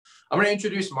I'm going to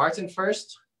introduce Martin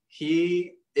first.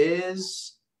 He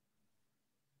is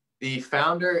the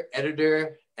founder,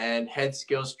 editor, and head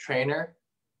skills trainer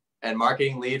and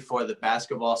marketing lead for the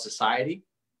Basketball Society.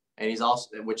 And he's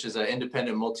also, which is an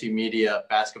independent multimedia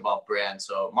basketball brand.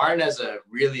 So Martin has a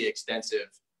really extensive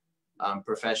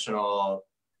professional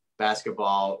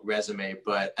basketball resume,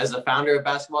 but as the founder of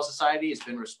Basketball Society, he's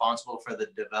been responsible for the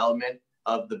development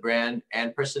of the brand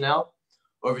and personnel,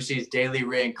 oversees daily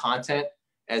written content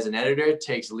as an editor,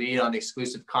 takes lead on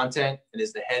exclusive content, and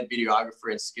is the head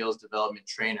videographer and skills development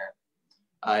trainer.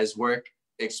 His work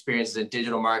experiences in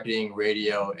digital marketing,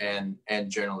 radio, and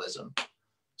journalism.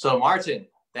 So Martin,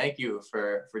 thank you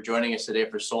for joining us today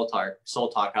for Soul Talk. Soul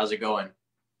Talk, how's it going?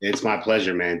 It's my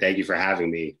pleasure, man. Thank you for having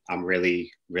me. I'm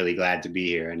really, really glad to be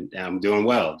here, and I'm doing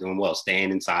well, staying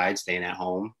inside, staying at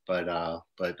home, but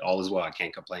all is well. I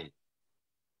can't complain.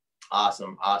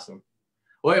 Awesome.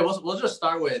 Well, we'll just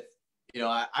start with,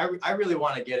 I really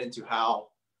want to get into how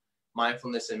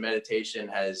mindfulness and meditation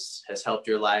has helped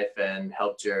your life and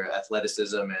helped your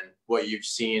athleticism and what you've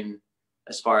seen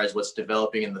as far as what's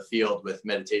developing in the field with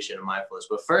meditation and mindfulness.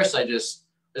 But first, I just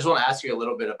want to ask you a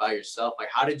little bit about yourself. Like,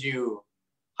 how did you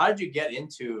get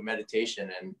into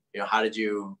meditation, and how did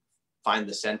you find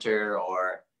the center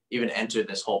or even enter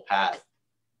this whole path?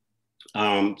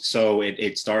 So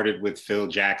it started with Phil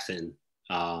Jackson,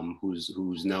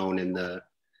 who's known in the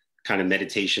kind of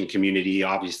meditation community,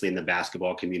 obviously in the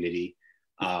basketball community.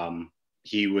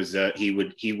 He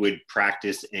would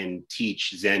practice and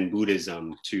teach Zen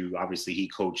Buddhism to, obviously he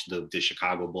coached the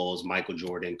Chicago Bulls, Michael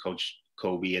Jordan, coached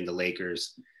Kobe and the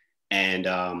Lakers. And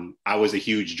I was a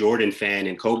huge Jordan fan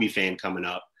and Kobe fan coming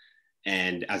up.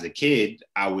 And as a kid,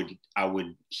 I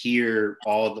would hear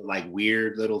all the like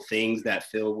weird little things that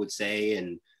Phil would say,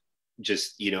 and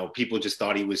just, people just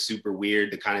thought he was super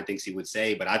weird, the kind of things he would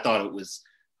say. But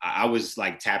I was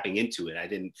like tapping into it. I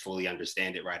didn't fully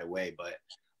understand it right away, but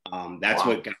that's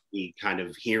what got me kind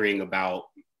of hearing about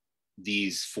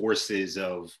these forces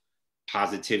of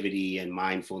positivity and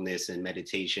mindfulness and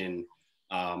meditation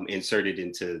inserted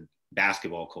into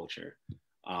basketball culture.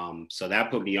 So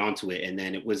that put me onto it. And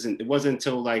then it wasn't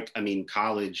until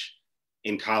college.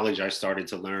 In college, I started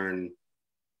to learn,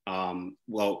 and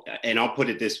I'll put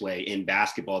it this way, in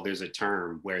basketball, there's a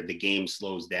term where the game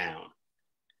slows down.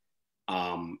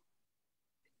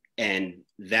 And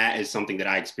that is something that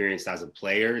I experienced as a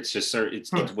player. It's just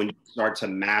it's when you start to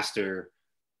master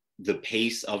the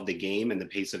pace of the game and the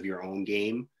pace of your own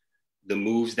game, the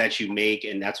moves that you make.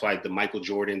 And that's why the Michael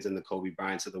Jordans and the Kobe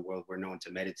Bryants of the world were known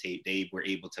to meditate. They were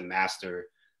able to master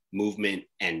movement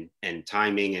and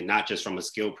timing, and not just from a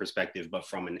skill perspective, but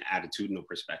from an attitudinal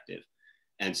perspective.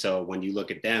 And so when you look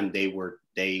at them, they were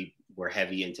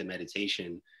heavy into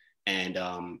meditation. And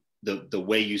the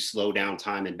way you slow down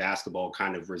time in basketball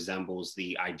kind of resembles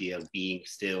the idea of being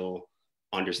still,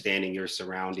 understanding your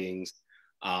surroundings,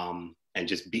 and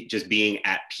just being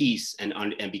at peace.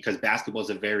 And because basketball is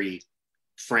a very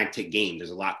frantic game, there's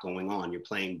a lot going on. You're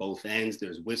playing both ends.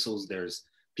 There's whistles. There's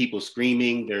people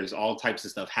screaming. There's all types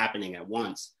of stuff happening at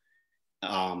once.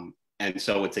 And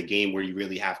so it's a game where you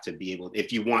really have to be able,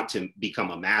 if you want to become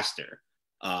a master,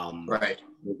 right.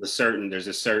 There's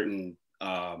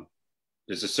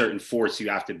a certain force you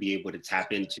have to be able to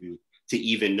tap into to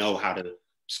even know how to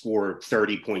score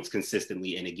 30 points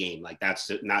consistently in a game. Like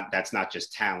that's not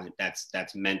just talent,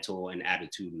 that's mental and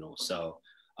attitudinal. So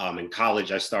in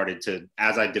college, I started to,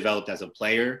 as I developed as a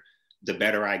player, the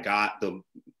better I got,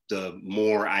 the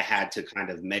more I had to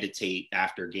kind of meditate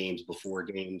after games, before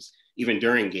games, even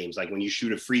during games. Like when you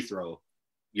shoot a free throw,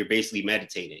 you're basically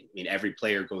meditating. I mean, every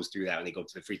player goes through that when they go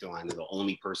to the free throw line. They're the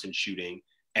only person shooting.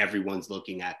 Everyone's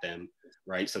looking at them,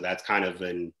 right? So that's kind of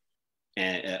an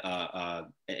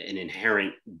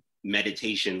inherent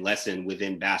meditation lesson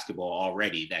within basketball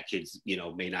already that kids,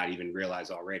 may not even realize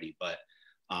already. But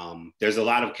there's a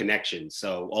lot of connections.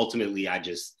 So ultimately,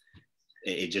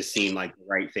 it just seemed like the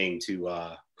right thing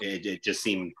to. It just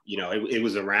seemed, it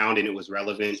was around and it was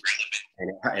relevant,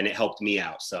 and it helped me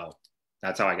out. So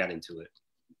that's how I got into it.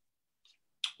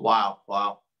 Wow.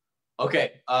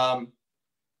 Okay. I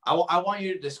want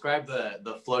you to describe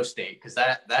the flow state, because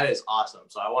that is awesome.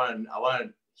 So I want to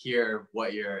hear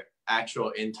what your actual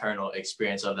internal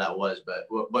experience of that was.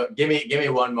 But give me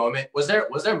one moment. Was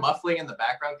there muffling in the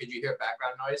background? Could you hear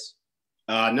background noise?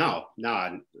 No,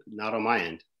 not on my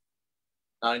end.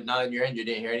 Not on your end. You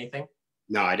didn't hear anything?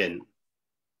 No, I didn't.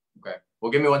 Okay.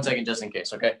 Well, give me 1 second just in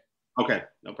case. Okay. Okay,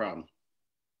 no problem.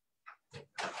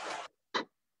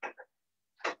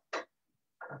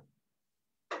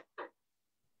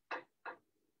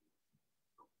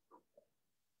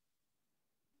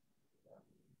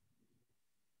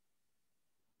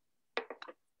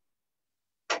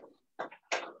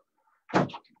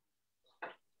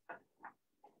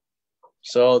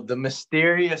 So the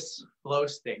mysterious flow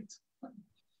state.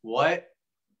 What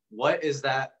is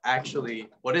that actually?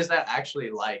 What is that actually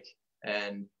like?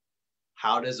 And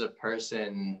how does a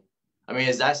person? I mean,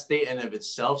 is that state in of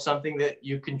itself something that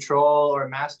you control or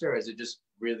master, or is it just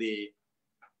really?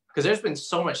 Because there's been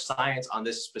so much science on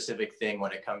this specific thing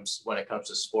when it comes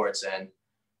to sports, and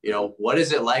what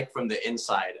is it like from the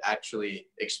inside actually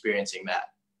experiencing that?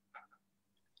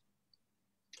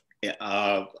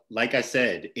 Like I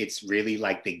said, it's really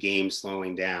like the game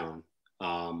slowing down.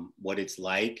 What it's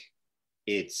like,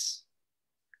 it's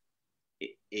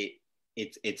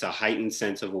it's a heightened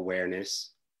sense of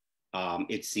awareness.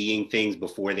 It's seeing things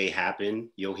before they happen.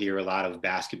 You'll hear a lot of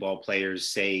basketball players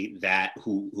say that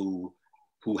who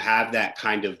have that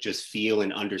kind of just feel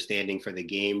and understanding for the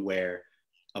game, where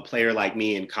a player like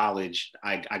me in college,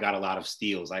 I got a lot of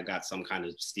steals. I got some kind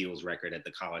of steals record at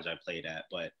the college I played at.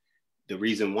 But the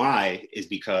reason why is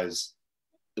because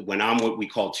when I'm what we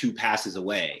call 2 passes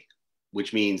away,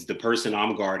 which means the person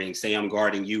I'm guarding, say I'm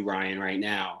guarding you, Ryan, right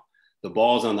now, the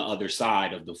ball's on the other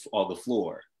side of the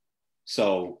floor.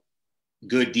 So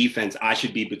good defense, I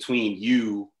should be between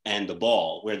you and the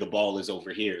ball, where the ball is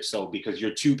over here. So because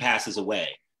you're 2 passes away,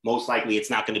 most likely it's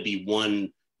not going to be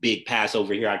one big pass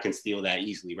over here. I can steal that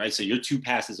easily, right? So you're 2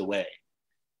 passes away.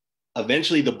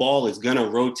 Eventually the ball is going to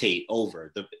rotate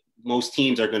over. Most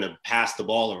teams are going to pass the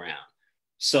ball around.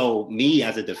 So me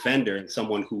as a defender and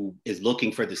someone who is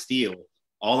looking for the steal,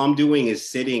 all I'm doing is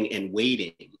sitting and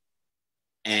waiting.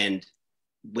 And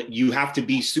you have to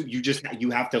be, you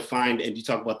have to find, and you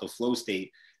talk about the flow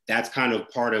state, that's kind of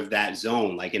part of that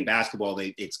zone. Like in basketball,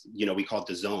 it's, we call it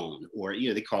the zone, or,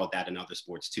 they call it that in other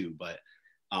sports too. But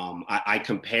I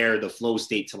compare the flow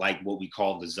state to like what we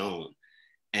call the zone.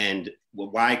 And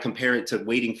why I compare it to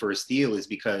waiting for a steal is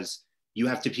because you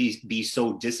have to be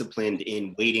so disciplined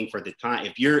in waiting for the time.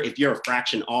 If you're a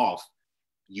fraction off,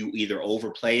 you either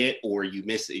overplay it or you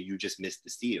miss it. You just miss the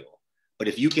steal. But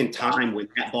if you can time when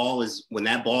that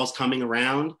ball's coming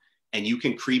around, and you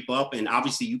can creep up, and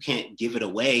obviously you can't give it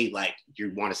away like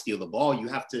you want to steal the ball. You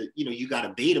have to, you got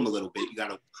to bait them a little bit. You got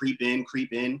to creep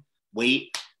in,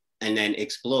 wait, and then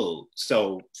explode.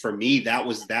 So for me,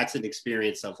 that's an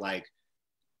experience of like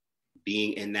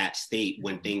being in that state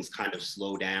when things kind of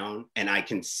slow down, and I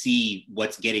can see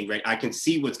what's getting ready. I can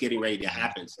see what's getting ready to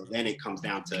happen. So then it comes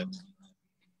down to,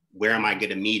 where am I going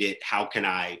to meet it? How can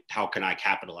I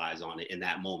capitalize on it in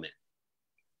that moment?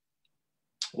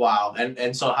 Wow.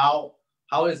 And so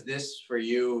how is this for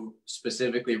you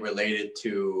specifically related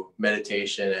to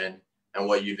meditation and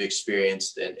what you've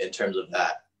experienced in terms of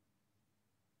that?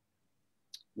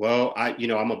 Well,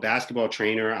 I'm a basketball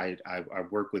trainer. I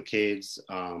work with kids,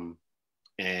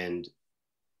 and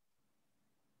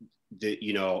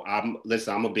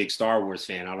I'm a big Star Wars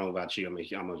fan. I don't know about you. I'm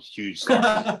a huge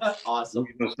awesome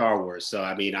Star Wars. So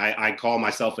I mean, I call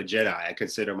myself a Jedi. I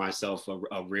consider myself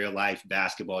a real life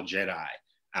basketball Jedi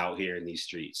out here in these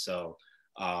streets. So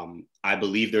I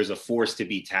believe there's a force to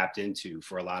be tapped into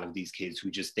for a lot of these kids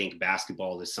who just think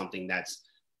basketball is something that's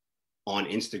on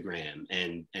Instagram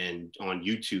and on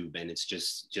YouTube, and it's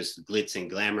just glitz and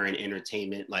glamour and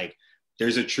entertainment. Like,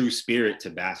 there's a true spirit to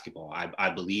basketball. I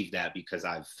believe that because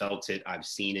I've felt it, I've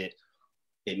seen it.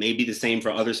 It may be the same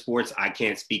for other sports. I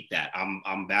can't speak that.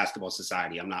 I'm basketball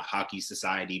society. I'm not hockey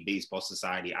society, baseball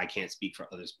society. I can't speak for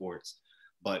other sports.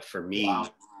 But for me, wow,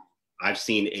 I've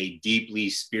seen a deeply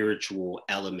spiritual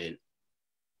element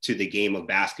to the game of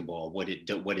basketball, what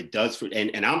it does for,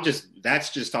 and that's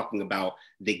just talking about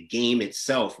the game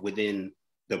itself within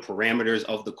the parameters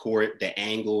of the court, the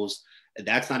angles.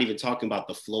 That's not even talking about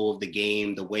the flow of the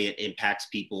game, the way it impacts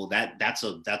people. That's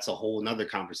a whole nother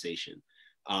conversation.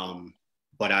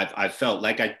 But I've felt,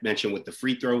 like I mentioned with the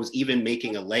free throws, even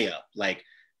making a layup, like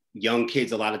young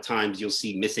kids, a lot of times you'll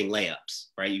see missing layups,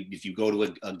 right? If you go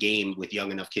to a game with young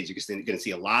enough kids, you're going to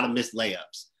see a lot of missed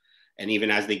layups. And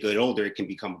even as they get older, it can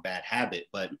become a bad habit.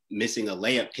 But missing a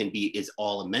layup is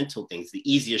all a mental thing. It's the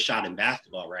easiest shot in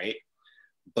basketball, right?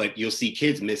 But you'll see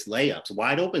kids miss layups,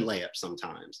 wide open layups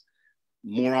sometimes.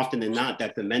 More often than not,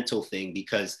 that's a mental thing,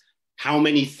 because how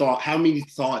many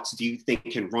thoughts do you think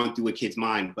can run through a kid's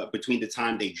mind, but between the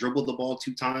time they dribble the ball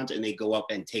 2 times and they go up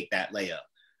and take that layup?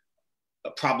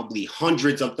 Probably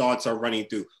hundreds of thoughts are running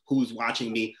through. Who's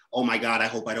watching me? Oh my God, I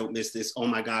hope I don't miss this. Oh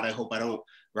my God, I hope I don't,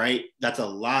 right? That's a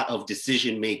lot of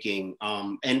decision making.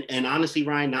 And honestly,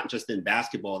 Ryan, not just in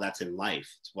basketball, that's in life.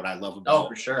 It's what I love about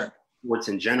for sure sports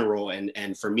in general.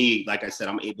 And for me, like I said,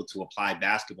 I'm able to apply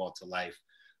basketball to life.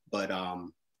 But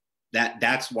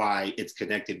that's why it's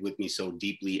connected with me so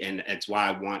deeply. And it's why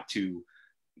I want to,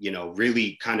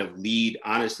 really kind of lead,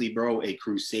 honestly, bro, a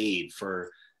crusade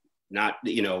for not,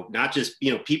 not just,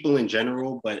 people in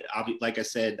general, but like I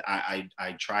said,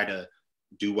 I try to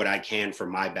do what I can for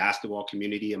my basketball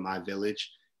community and my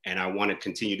village. And I want to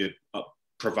continue to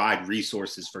provide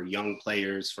resources for young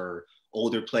players, for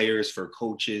older players, for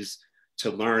coaches to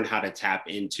learn how to tap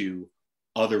into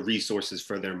other resources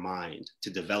for their mind, to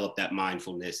develop that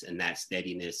mindfulness and that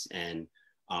steadiness and,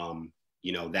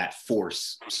 that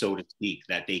force, so to speak,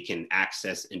 that they can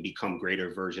access and become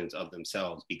greater versions of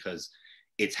themselves, because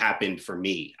it's happened for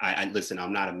me. I listen,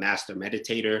 I'm not a master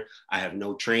meditator. I have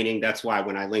no training. That's why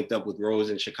when I linked up with Rose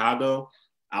in Chicago,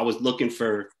 I was looking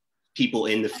for people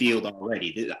in the field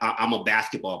already. I'm a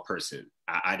basketball person.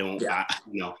 I don't,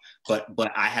 Yeah.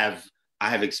 But I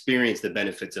have experienced the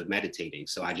benefits of meditating.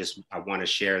 So I want to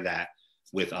share that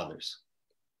with others.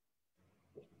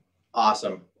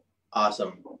 Awesome.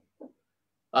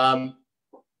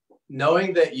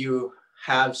 Knowing that you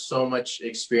have so much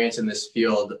experience in this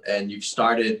field and you've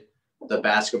started the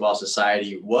Basketball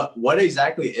Society, what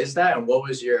exactly is that? And what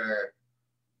was your,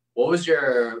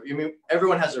 I mean,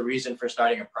 everyone has a reason for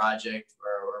starting a project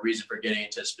or a reason for getting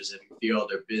into a specific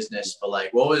field or business, but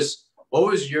like, what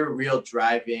was your real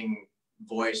driving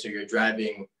voice or your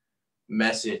driving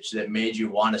message that made you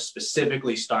want to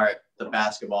specifically start the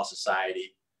Basketball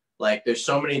Society? Like, there's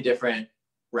so many different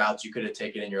routes you could have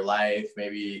taken in your life.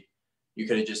 Maybe you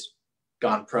could have just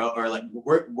gone pro, or like,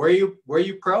 were you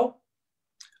pro?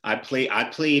 I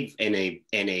played in a,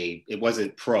 it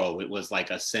wasn't pro, it was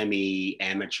like a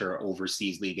semi-amateur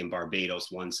overseas league in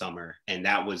Barbados one summer. And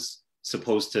that was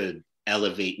supposed to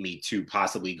elevate me to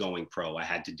possibly going pro. I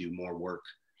had to do more work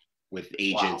with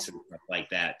agents and stuff like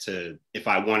that if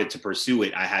I wanted to pursue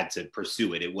it, I had to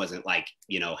pursue it. It wasn't like,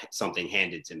 something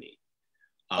handed to me.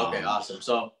 Okay, awesome.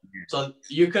 So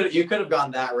you could have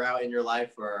gone that route in your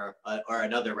life or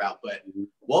another route, but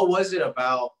what was it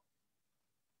about?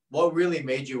 What really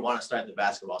made you want to start the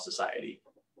Basketball Society?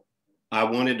 I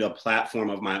wanted a platform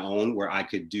of my own where I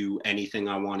could do anything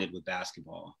I wanted with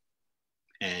basketball.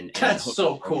 And that's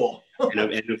so cool.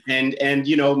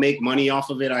 and make money off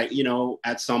of it.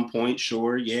 At some point,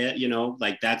 sure. Yeah.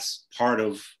 Like that's part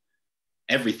of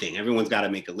everything. Everyone's got to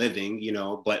make a living,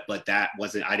 but that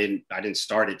wasn't, I didn't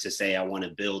start it to say I want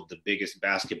to build the biggest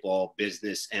basketball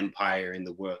business empire in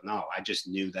the world. No, I just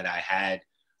knew that I had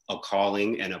a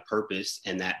calling and a purpose,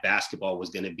 and that basketball was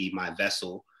going to be my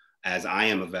vessel, as I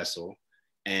am a vessel.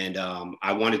 And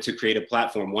I wanted to create a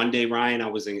platform. One day, Ryan,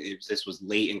 this was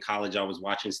late in college. I was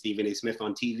watching Stephen A. Smith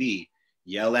on TV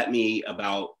yell at me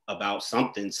about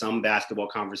some basketball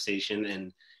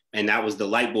conversation. And that was the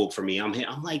light bulb for me. I'm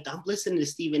listening to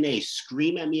Stephen A.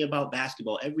 scream at me about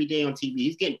basketball every day on TV.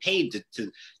 He's getting paid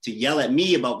to yell at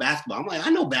me about basketball. I'm like,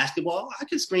 I know basketball. I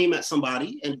can scream at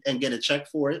somebody and get a check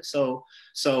for it. So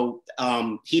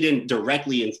he didn't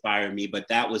directly inspire me, but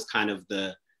that was kind of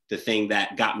the thing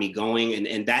that got me going.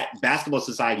 And that Basketball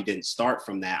Society didn't start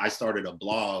from that. I started a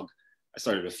blog. I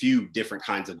started a few different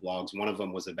kinds of blogs. One of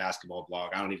them was a basketball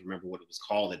blog. I don't even remember what it was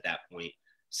called at that point.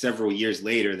 Several years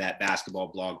later, that basketball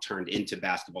blog turned into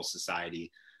Basketball Society,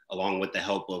 along with the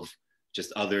help of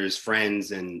just others,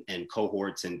 friends and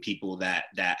cohorts and people that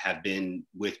have been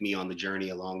with me on the journey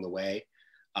along the way.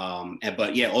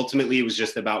 But yeah, ultimately it was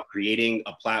just about creating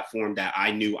a platform that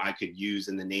I knew I could use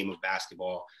in the name of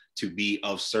basketball to be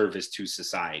of service to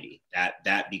society.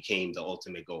 That became the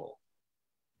ultimate goal.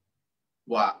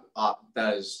 Wow,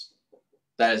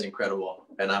 that is incredible,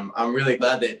 and I'm really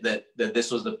glad that this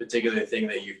was the particular thing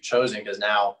that you've chosen, because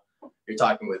now you're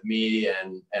talking with me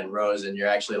and Rose, and you're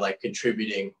actually like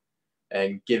contributing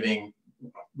and giving,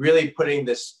 really putting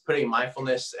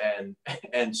mindfulness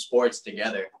and sports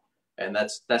together, and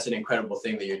that's an incredible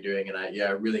thing that you're doing, and I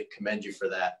really commend you for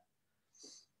that.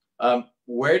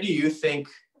 Where do you think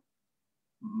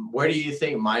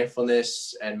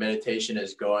mindfulness and meditation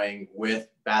is going with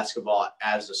basketball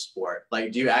as a sport?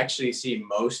 Like, do you actually see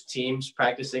most teams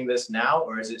practicing this now,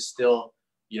 or is it still,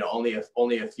 only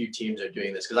a few teams are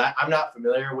doing this? Because I'm not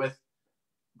familiar with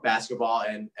basketball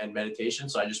and meditation,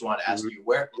 so I just want to ask you,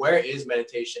 where is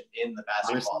meditation in the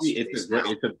basketball space?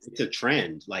 It's a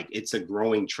trend. Like, it's a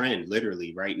growing trend,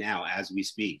 literally right now as we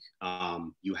speak.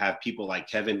 You have people like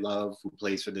Kevin Love, who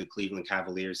plays for the Cleveland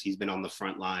Cavaliers. He's been on the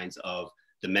front lines of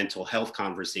the mental health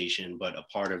conversation, but a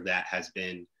part of that has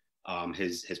been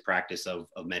his practice of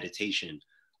meditation.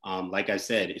 Like I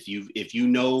said, if you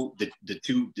know the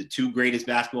two greatest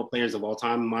basketball players of all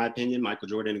time, in my opinion, Michael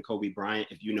Jordan and Kobe Bryant,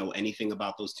 if you know anything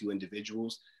about those two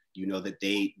individuals, you know that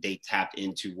they tapped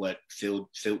into what through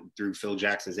Phil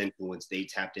Jackson's influence, they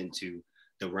tapped into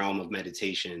the realm of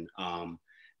meditation.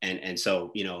 And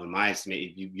so, in my estimate,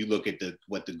 if you look at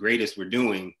what the greatest were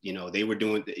doing, they were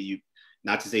doing,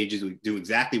 not to say just do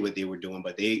exactly what they were doing,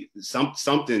 but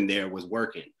something there was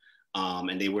working.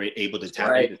 And they were able to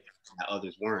tap into that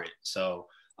others weren't. So,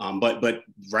 but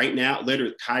right now,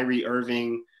 literally, Kyrie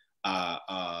Irving,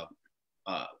 plenty,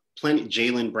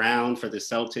 Jaylen Brown for the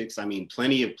Celtics. I mean,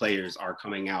 plenty of players are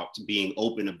coming out to being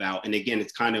open about, and again,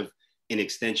 it's kind of an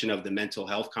extension of the mental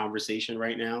health conversation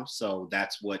right now. So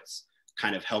that's what's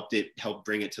kind of helped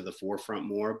bring it to the forefront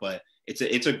more. But it's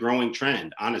a growing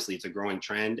trend. Honestly, it's a growing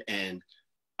trend, and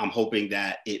I'm hoping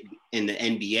that it in the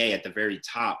NBA at the very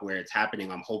top where it's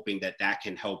happening, I'm hoping that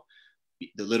can help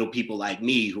the little people like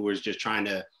me who is just trying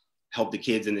to help the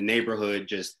kids in the neighborhood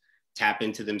just tap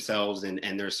into themselves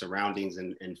and their surroundings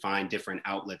and find different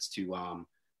outlets to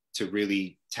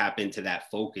really tap into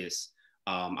that focus.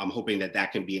 I'm hoping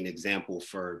that can be an example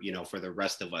for the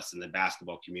rest of us in the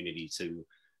basketball community to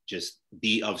just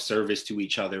be of service to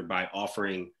each other by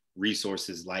offering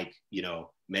resources like,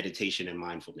 meditation and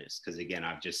mindfulness. Because again,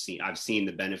 I've seen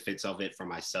the benefits of it for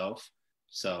myself.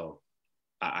 So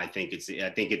I think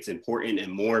it's important,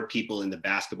 and more people in the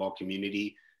basketball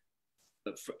community.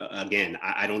 Again,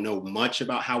 I don't know much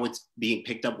about how it's being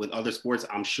picked up with other sports.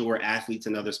 I'm sure athletes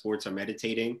in other sports are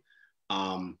meditating.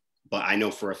 But I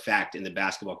know for a fact in the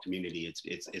basketball community,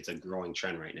 it's a growing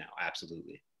trend right now.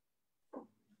 Absolutely.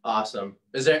 Awesome.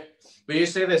 Would you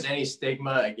say there's any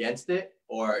stigma against it,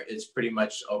 or it's pretty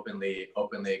much openly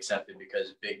accepted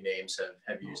because big names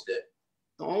have used it?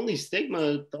 The only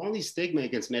stigma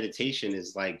against meditation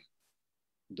is like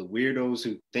the weirdos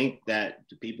who think that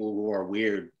the people who are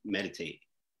weird meditate.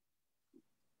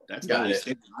 That's the only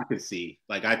stigma I could see.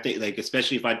 Like, I think, like,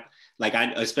 especially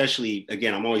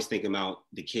again, I'm always thinking about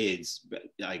the kids.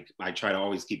 Like, I try to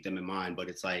always keep them in mind, but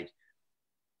it's like,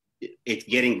 it's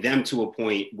getting them to a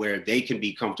point where they can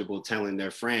be comfortable telling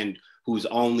their friend who's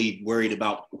only worried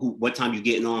about what time you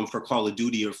getting on for Call of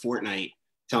Duty or Fortnite,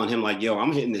 telling him like, yo,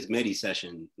 I'm hitting this medi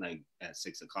session like at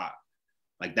 6 o'clock.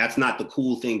 Like, that's not the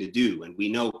cool thing to do. And we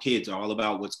know kids are all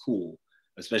about what's cool,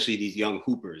 especially these young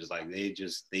hoopers. Like, they're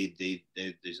just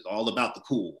all about the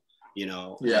cool,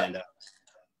 Yeah. And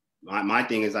my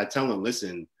thing is, I tell them,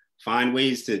 listen, find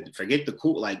ways to forget the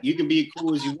cool. Like, you can be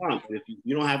cool as you want, but if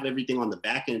you don't have everything on the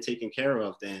back end taken care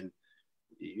of, then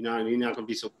you're not going to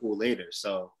be so cool later.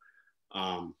 So,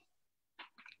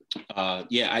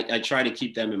 I try to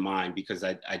keep them in mind, because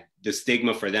the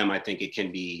stigma for them, I think it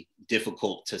can be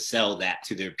difficult to sell that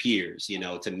to their peers,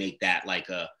 to make that like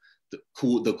the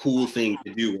cool thing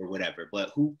to do or whatever.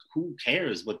 But who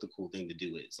cares what the cool thing to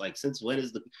do is? Like, since when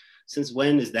is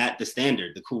that the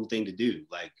standard, the cool thing to do?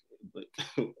 Like, but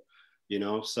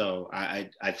so I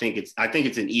think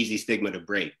it's an easy stigma to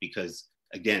break, because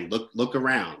again, look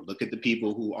around, look at the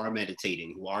people who are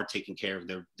meditating, who are taking care of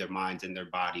their minds and their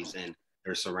bodies and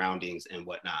their surroundings and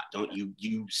whatnot. Don't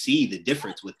you see the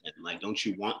difference with them? Like, don't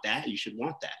you want that? You should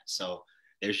want that. So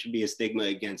there should be a stigma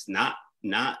against not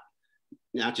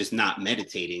just not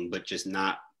meditating, but just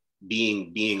not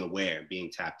being aware,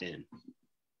 being tapped in.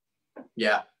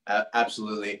 Yeah,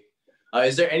 absolutely.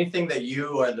 Is there anything that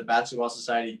you or the Basketball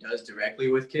Society does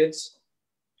directly with kids?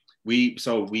 We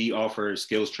offer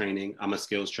skills training. I'm a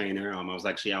skills trainer. I was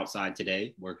actually outside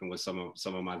today working with some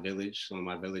of my village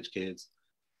kids.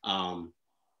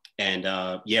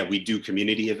 We do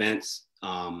community events,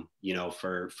 for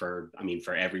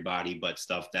everybody, but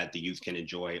stuff that the youth can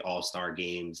enjoy, all-star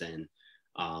games and,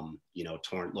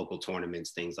 local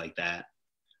tournaments, things like that.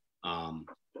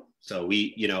 So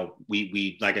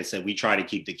we, like I said, we try to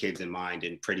keep the kids in mind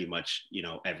in pretty much,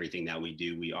 everything that we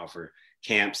do. We offer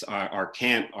camps,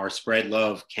 our Spread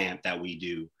Love camp that we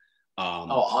do.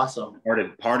 Awesome.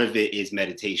 Part of it is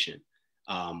meditation.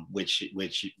 Which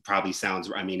probably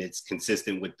sounds, it's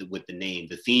consistent with the name.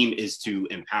 The theme is to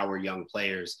empower young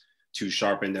players to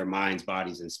sharpen their minds,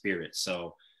 bodies, and spirits.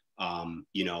 So,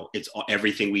 it's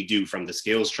everything we do, from the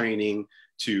skills training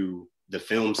to the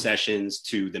film sessions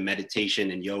to the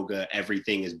meditation and yoga.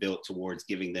 Everything is built towards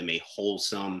giving them a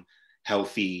wholesome,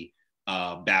 healthy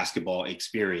basketball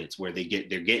experience where they're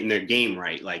getting their game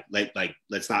right.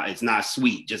 It's not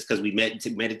sweet just because we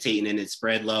meditating and it's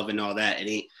Spread Love and all that.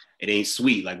 It ain't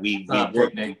sweet. Like we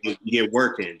get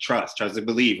work in. Trust and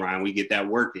believe, Ryan. We get that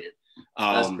work in.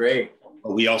 That's great.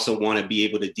 But we also want to be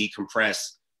able to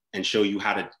decompress and show you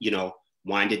how to,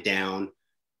 wind it down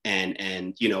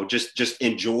and just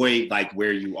enjoy like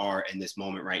where you are in this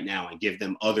moment right now, and give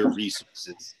them other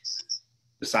resources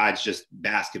besides just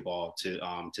basketball to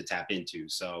tap into.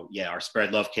 So yeah, our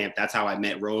Spread Love camp, that's how I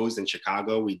met Rose in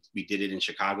Chicago. We did it in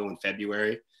Chicago in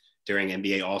February during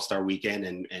NBA All-Star Weekend,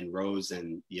 and Rose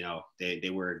and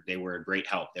they were a great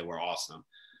help. They were awesome.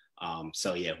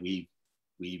 So yeah, we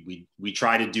we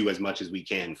try to do as much as we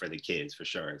can for the kids, for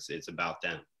sure. It's about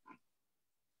them.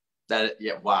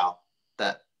 Wow.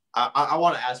 That I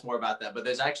want to ask more about that, but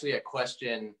there's actually a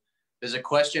question. There's a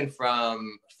question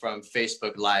from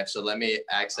Facebook Live, so let me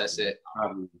access it.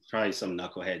 Probably some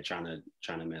knucklehead trying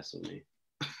to mess with me.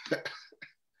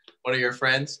 One of your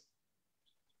friends?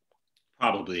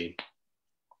 Probably.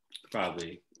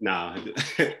 Nah,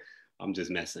 I'm just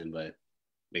messing, but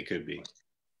they could be.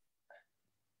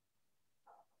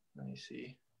 Let me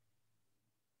see.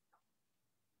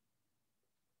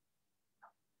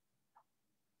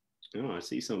 Oh, I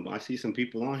see some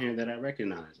people on here that I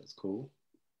recognize. That's cool.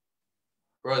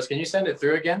 Rose, can you send it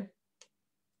through again?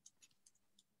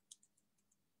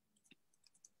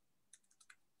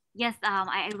 Yes,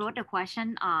 I wrote a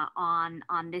question on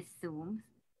this Zoom.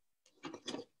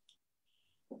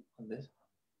 On this?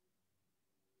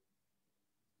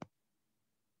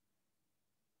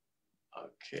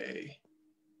 Okay.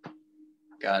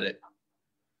 Got it.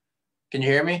 Can you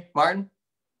hear me, Martin?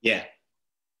 Yeah.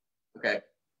 Okay.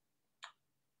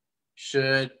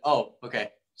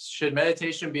 Should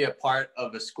meditation be a part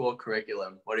of a school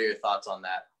curriculum? What are your thoughts on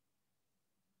that?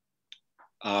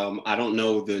 I don't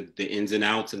know the ins and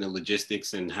outs and the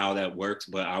logistics and how that works,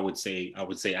 but I would say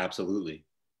absolutely.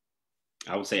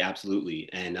 I would say absolutely.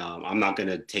 And I'm not going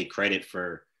to take credit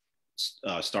for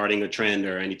starting a trend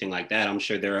or anything like that. I'm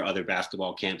sure there are other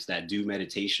basketball camps that do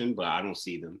meditation, but I don't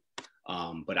see them.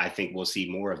 But I think we'll see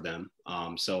more of them.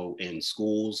 So in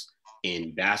schools,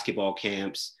 in basketball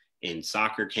camps, in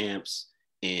soccer camps,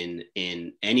 in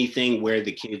anything where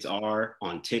the kids are,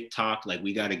 on TikTok, like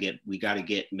we gotta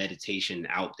get meditation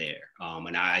out there.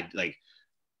 And I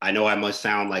know I must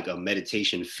sound like a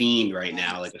meditation fiend right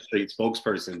now, like a straight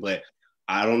spokesperson, but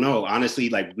I don't know. Honestly,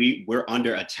 like we're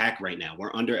under attack right now.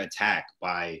 We're under attack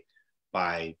by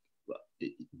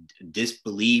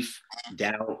disbelief,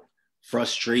 doubt,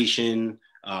 frustration,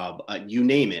 you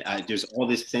name it. There's all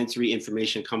this sensory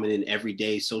information coming in every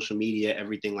day, social media,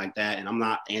 everything like that. And I'm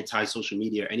not anti-social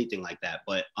media or anything like that,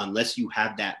 but unless you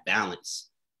have that balance,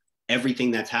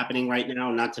 everything that's happening right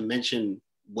now, not to mention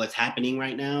what's happening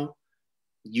right now,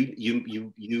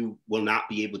 you will not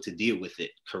be able to deal with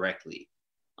it correctly.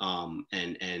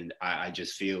 And I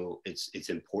just feel it's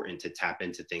important to tap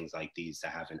into things like these to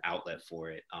have an outlet for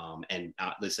it.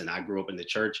 Listen, I grew up in the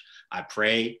church. I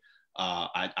pray.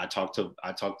 I talk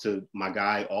to my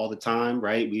guy all the time,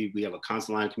 right? We have a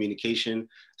constant line of communication.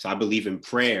 So I believe in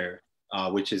prayer,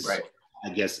 which is, right. I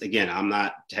guess, again,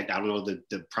 I don't know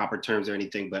the proper terms or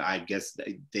anything, but I guess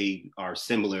they are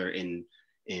similar in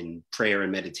prayer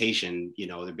and meditation. You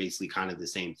know, they're basically kind of the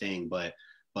same thing, but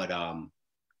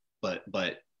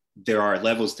there are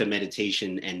levels to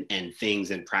meditation and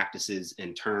things and practices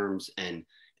and terms and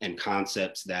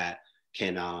concepts that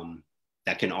can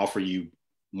offer you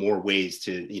more ways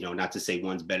to, you know, not to say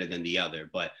one's better than the other,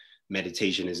 but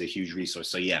meditation is a huge resource.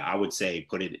 So yeah, I would say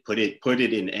put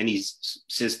it in any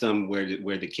system where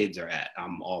the kids are at.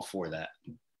 I'm all for that.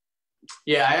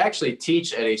 Yeah, I actually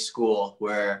teach at a school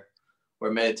where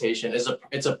meditation is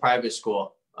a private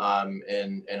school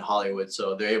in Hollywood,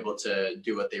 so they're able to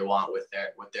do what they want with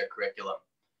their curriculum,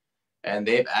 and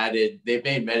they've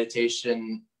made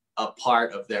meditation a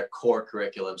part of their core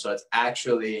curriculum. So it's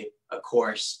actually a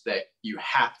course that you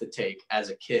have to take as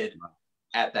a kid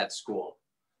at that school.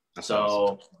 That's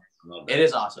so awesome. It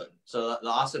is awesome. So the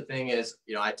awesome thing is,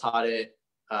 you know, I taught it,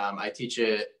 I teach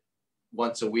it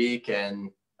once a week,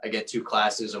 and I get 2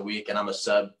 classes a week, and I'm a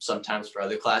sub sometimes for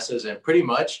other classes. And pretty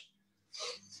much,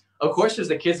 of course, there's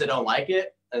the kids that don't like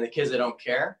it and the kids that don't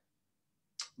care.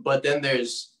 But then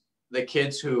there's the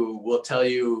kids who will tell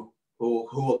you, who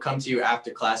will come to you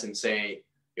after class and say,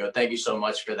 you know, thank you so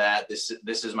much for that. This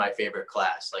is my favorite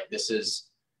class. Like, this is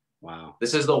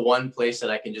the one place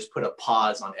that I can just put a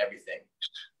pause on everything.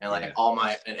 And like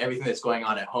and everything that's going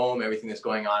on at home, everything that's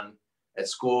going on at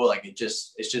school, like it's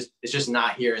just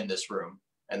not here in this room.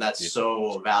 And that's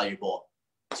so valuable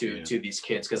to these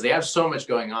kids, because they have so much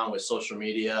going on with social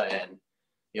media and,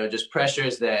 you know, just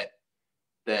pressures that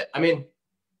I mean,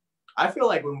 I feel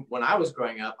like when I was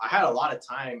growing up, I had a lot of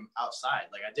time outside.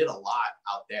 Like, I did a lot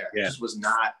out there. I just was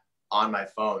not on my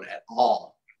phone at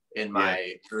all in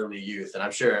my early youth. And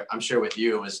I'm sure with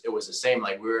you, it was the same.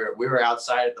 Like, we were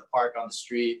outside at the park, on the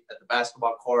street, at the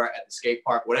basketball court, at the skate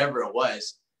park, whatever it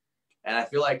was. And I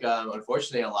feel like,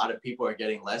 unfortunately, a lot of kids are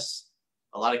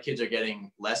getting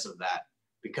less of that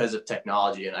because of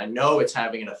technology. And I know it's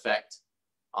having an effect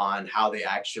on how they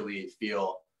actually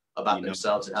feel about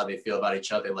themselves and how they feel about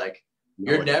each other. Like,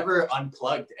 you're never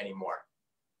unplugged anymore,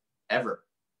 ever.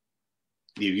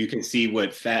 You can see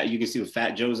what Fat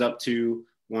Joe's up to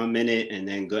 1 minute and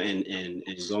then go and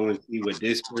go and see what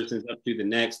this person's up to the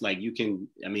next. Like you can,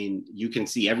 I mean, you can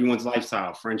see everyone's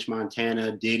lifestyle, French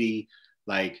Montana, Diddy,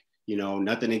 like, you know,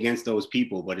 nothing against those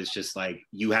people, but it's just like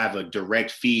you have a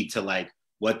direct feed to like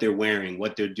what they're wearing,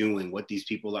 what they're doing, what these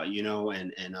people are, you know,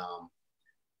 and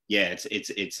yeah,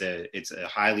 it's a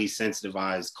highly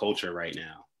sensitivized culture right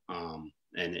now.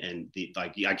 And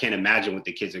like I can't imagine what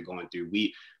the kids are going through.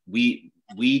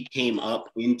 We came up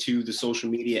into the social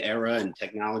media era and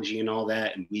technology and all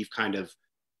that, and we've kind of,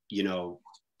 you know,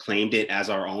 claimed it as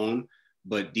our own.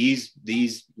 But these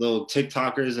little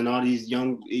TikTokers and all these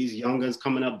young guns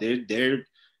coming up, they're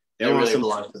really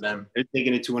belong to them. They're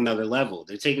taking it to another level.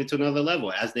 They're taking it to another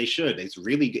level, as they should. It's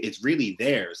really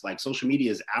theirs. Like social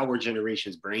media is our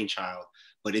generation's brainchild,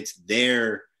 but it's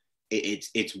their.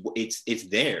 It's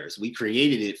theirs. We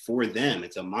created it for them.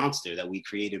 It's a monster that we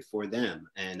created for them.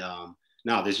 And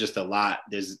no, there's just a lot.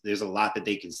 There's a lot that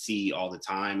they can see all the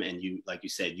time. And you, like you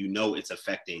said, you know, it's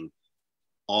affecting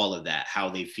all of that, how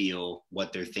they feel,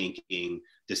 what they're thinking,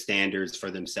 the standards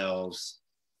for themselves.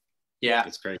 Yeah,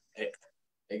 it's crazy.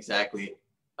 Exactly.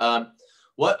 Can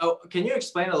you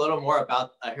explain a little more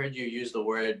about? I heard you use the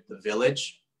word the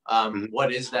village.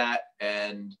 What is that?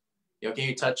 And you know, can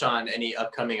you touch on any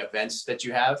upcoming events that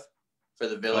you have for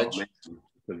the village? Oh,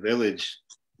 the village,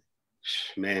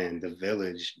 man, the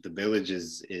village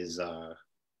is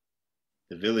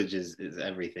the village is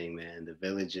everything, man. The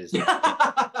village is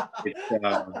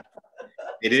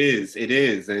it is.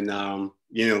 And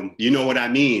you know what I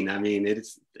mean. I mean,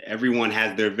 it's everyone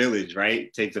has their village, right?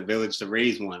 It takes a village to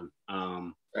raise one.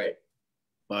 Right.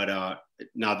 But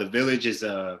now the village is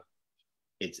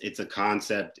it's a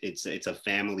concept. It's a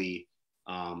family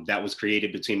that was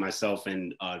created between myself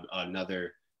and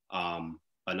another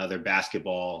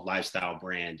basketball lifestyle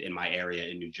brand in my area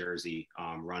in New Jersey,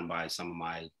 run by some of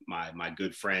my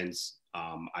good friends.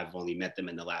 I've only met them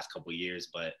in the last couple of years,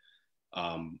 but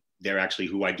they're actually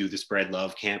who I do the Spread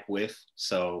Love camp with.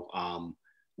 So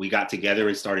we got together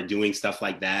and started doing stuff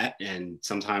like that. And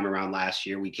sometime around last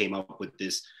year, we came up with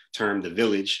this term, the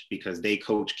village, because they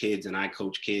coach kids and I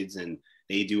coach kids, and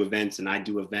they do events and I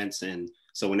do events. And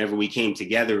so whenever we came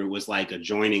together, it was like a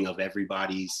joining of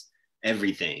everybody's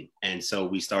everything. And so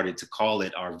we started to call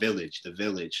it our village, the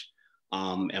village.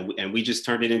 And we just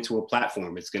turned it into a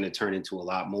platform. It's going to turn into a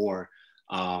lot more.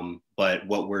 But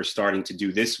what we're starting to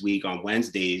do this week on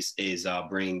Wednesdays is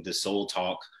bring the Soul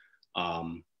Talk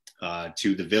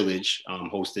to the village,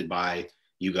 hosted by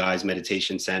You Guys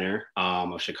Meditation Center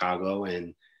of Chicago.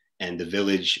 And the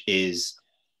village is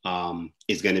going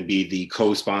to be the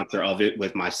co-sponsor of it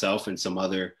with myself and some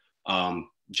other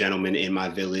gentlemen in my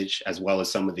village, as well as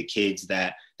some of the kids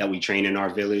that we train in our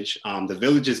village. The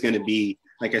village is going to be,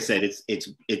 like I said,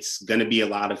 it's going to be a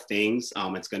lot of things.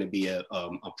 It's going to be a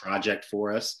project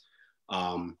for us.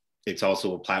 It's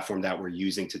also a platform that we're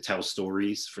using to tell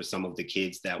stories for some of the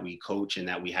kids that we coach and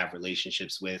that we have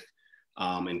relationships with,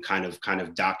 and kind of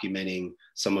documenting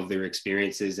some of their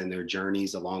experiences and their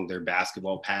journeys along their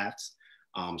basketball paths.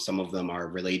 Some of them are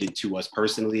related to us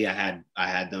personally. I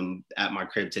had them at my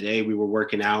crib today. We were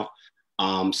working out.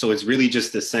 So it's really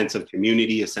just a sense of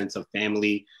community, a sense of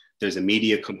family. There's a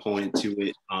media component to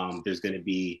it. There's going to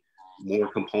be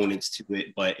more components to it,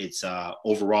 but it's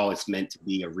overall, it's meant to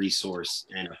be a resource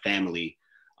and a family.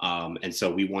 And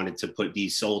so we wanted to put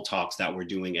these soul talks that we're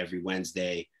doing every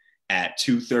Wednesday at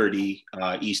 2:30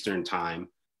 Eastern time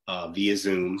via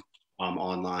Zoom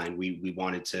online. We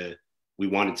wanted to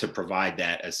provide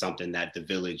that as something that the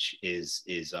village is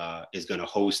going to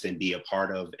host and be a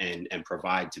part of and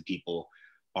provide to people,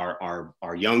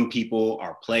 our young people,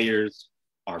 our players,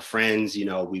 our friends. You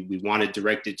know, we want to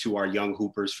direct it to our young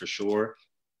hoopers for sure,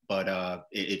 but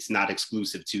it's not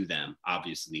exclusive to them.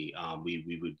 Obviously,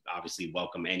 we would obviously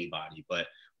welcome anybody, but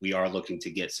we are looking to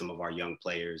get some of our young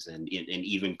players and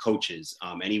even coaches,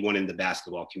 anyone in the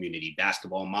basketball community,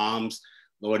 basketball moms.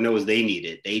 Lord knows they need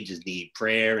it. They just need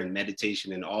prayer and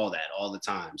meditation and all that all the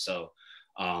time. So,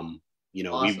 awesome, we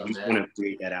want to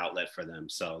create that outlet for them.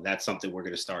 So that's something we're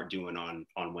going to start doing on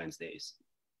Wednesdays.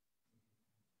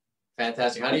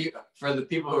 Fantastic. For the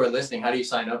people who are listening, how do you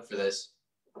sign up for this?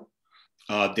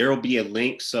 There will be a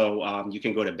link. So you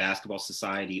can go to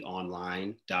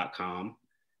basketballsocietyonline.com,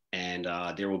 and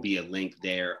there will be a link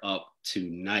there up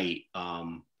tonight,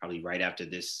 probably right after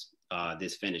this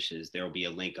finishes. There will be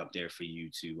a link up there for you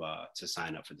to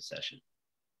sign up for the session.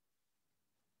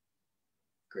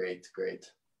 Great.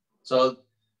 So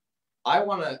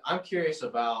I'm curious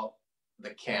about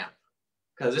the camp,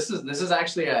 because this is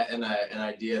actually an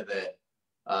idea that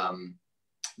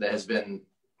that has been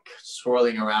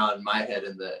swirling around my head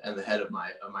and the head of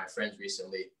my friends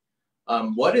recently.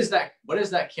 What is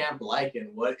that camp like,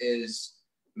 and what is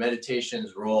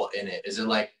meditation's role in it? Is it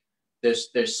like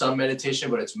there's some meditation,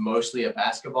 but it's mostly a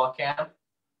basketball camp?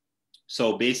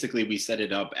 So basically we set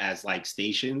it up as like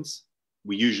stations.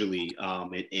 We usually,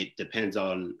 it depends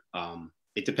on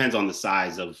the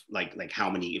size of like how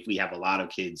many, if we have a lot of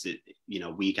kids,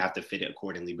 we have to fit it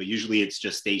accordingly, but usually it's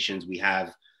just stations. We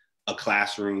have a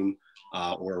classroom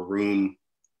or a room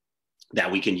that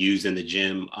we can use in the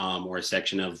gym, or a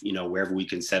section of, wherever we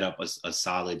can set up a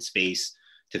solid space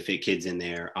to fit kids in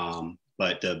there.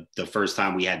 But the first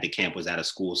time we had the camp was at a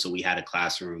school. So we had a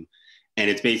classroom, and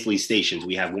it's basically stations.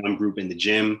 We have one group in the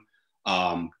gym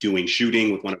doing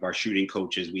shooting with one of our shooting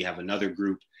coaches. We have another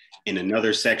group in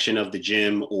another section of the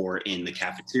gym, or in the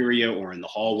cafeteria, or in the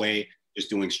hallway, just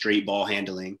doing straight ball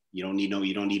handling. You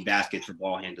don't need baskets for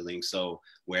ball handling. So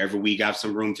wherever we got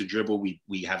some room to dribble,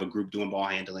 we have a group doing ball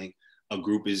handling. A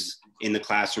group is in the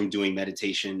classroom doing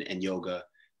meditation and yoga,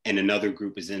 and another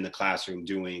group is in the classroom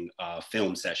doing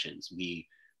film sessions. We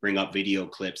bring up video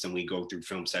clips and we go through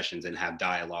film sessions and have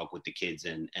dialogue with the kids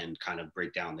and kind of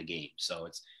break down the game. So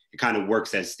it kind of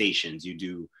works as stations. You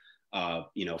do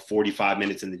 45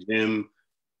 minutes in the gym,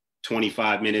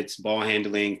 25 minutes ball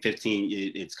handling,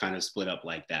 15. It's kind of split up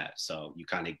like that. So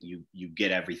you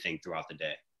get everything throughout the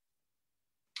day.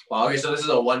 Wow. Okay, so this is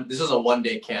a 1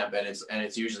 day camp, and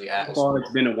it's usually at a school.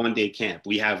 It's been a 1 day camp.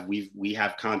 We have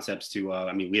concepts to.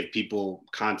 We have people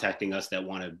contacting us that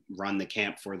want to run the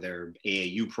camp for their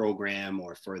AAU program,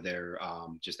 or for their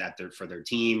for their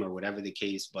team, or whatever the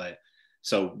case. But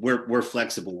so we're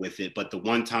flexible with it. But the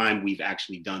one time we've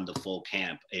actually done the full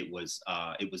camp, it was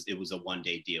a 1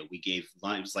 day deal. We gave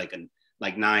lunch. It was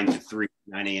like 9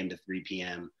 a.m. to 3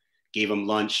 p.m. Gave them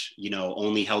lunch,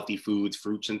 only healthy foods,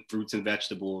 fruits and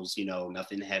vegetables,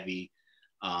 nothing heavy.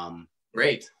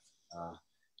 Great.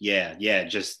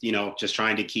 Just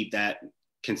trying to keep that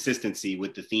consistency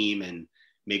with the theme, and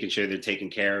making sure they're taking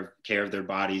care of their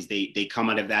bodies. They come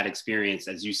out of that experience,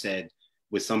 as you said,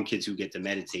 with some kids who get to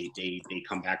meditate, they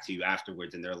come back to you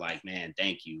afterwards and they're like, man,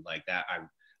 thank you. Like that,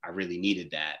 I really needed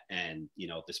that. And,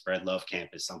 the Spread Love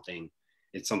Camp is something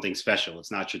special.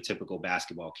 It's not your typical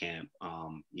basketball camp.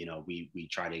 We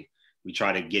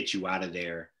try to get you out of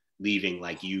there leaving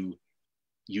like you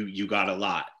got a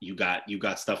lot. You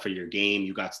got stuff for your game.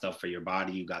 You got stuff for your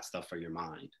body. You got stuff for your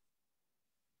mind.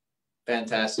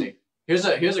 Fantastic. Here's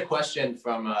a question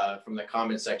from the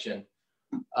comment section.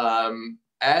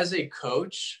 As a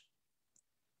coach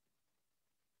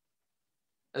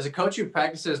who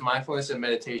practices mindfulness and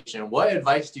meditation, what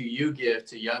advice do you give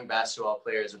to young basketball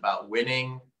players about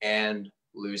winning and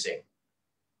losing?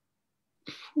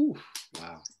 Whew,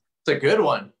 wow. It's a good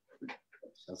one.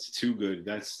 That's too good.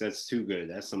 That's too good.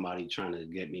 That's somebody trying to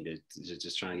get me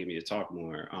to talk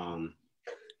more.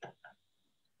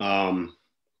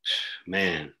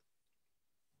 Man.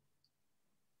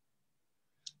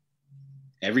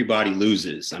 Everybody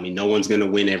loses. No one's going to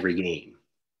win every game.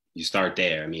 You start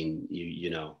there.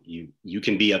 You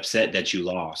can be upset that you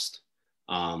lost.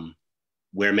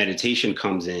 Where meditation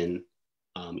comes in,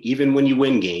 even when you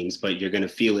win games, but you're going to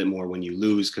feel it more when you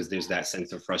lose, because there's that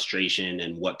sense of frustration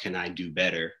and what can I do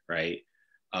better, right?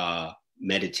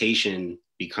 Meditation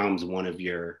becomes one of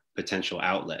your potential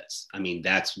outlets.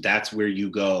 That's where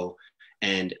you go.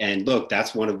 And look,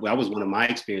 that was one of my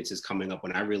experiences coming up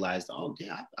when I realized, oh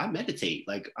yeah, I meditate.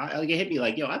 Like it hit me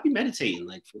like, yo, I be meditating,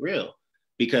 like for real.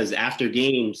 Because after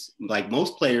games, like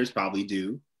most players probably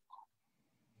do,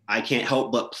 I can't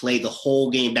help but play the whole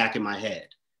game back in my head.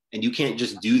 And you can't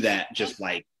just do that just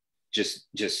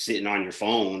sitting on your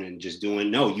phone and just doing,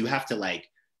 no, you have to like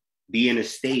be in a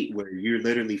state where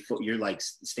you're like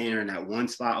standing at one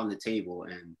spot on the table,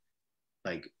 and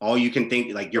like all you can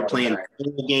think, like you're playing the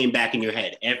whole game back in your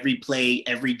head, every play,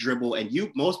 every dribble. And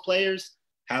most players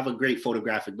have a great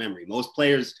photographic memory. Most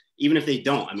players, even if they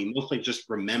don't, most players just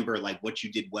remember like what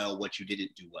you did well, what you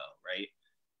didn't do well, right?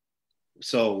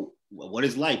 So what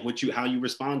is life? How you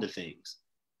respond to things.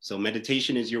 So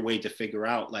meditation is your way to figure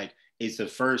out, like, is to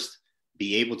first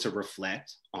be able to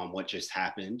reflect on what just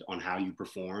happened, on how you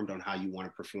performed, on how you want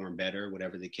to perform better,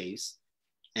 whatever the case,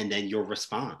 and then your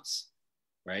response,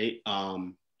 right?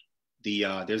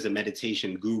 There's a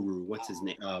meditation guru, what's his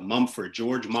name?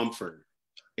 George Mumford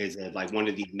is like one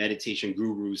of the meditation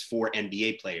gurus for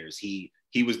NBA players. He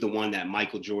was the one that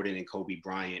Michael Jordan and Kobe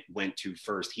Bryant went to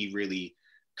first. He really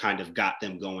kind of got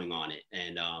them going on it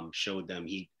and showed them.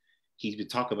 He would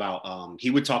talk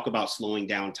about slowing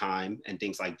down time and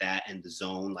things like that, and the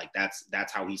zone. Like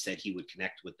that's how he said he would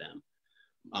connect with them.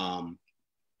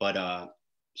 But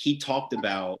he talked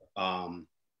about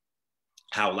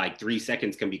how like 3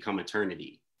 seconds can become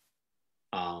eternity.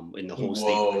 in the whole state.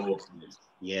 Whoa.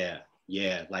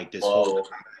 Yeah, like this Whoa. whole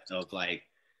concept of like,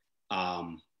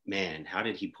 man, how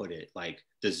did he put it? Like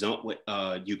the zone,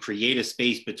 you create a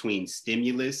space between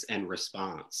stimulus and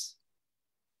response,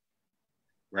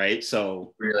 right?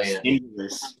 So Brilliant.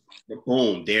 stimulus,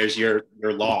 boom, there's your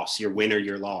loss, your win or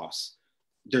your loss.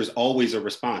 There's always a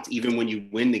response, even when you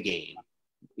win the game.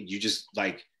 You just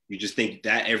think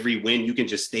that every win you can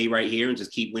just stay right here and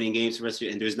just keep winning games for the rest of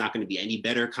it, and there's not going to be any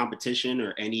better competition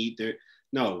or any there.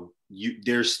 No,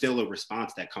 there's still a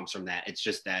response that comes from that. It's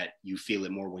just that you feel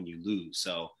it more when you lose.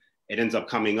 So it ends up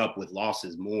coming up with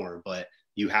losses more, but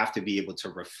you have to be able to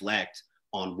reflect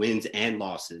on wins and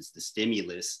losses, the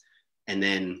stimulus, and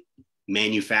then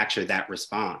manufacture that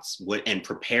response and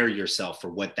prepare yourself for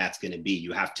what that's going to be.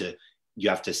 You have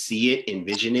to see it,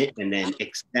 envision it, and then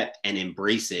accept and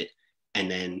embrace it. And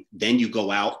then you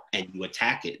go out and you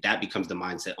attack it. That becomes the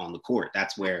mindset on the court.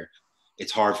 That's where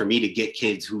it's hard for me to get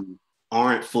kids who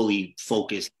aren't fully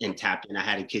focused and tapped in. I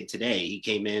had a kid today. He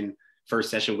came in first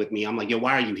session with me. I'm like, yo,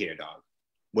 why are you here, dog?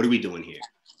 What are we doing here?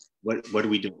 What are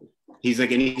we doing? He's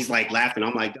like laughing.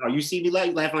 I'm like, oh, you see me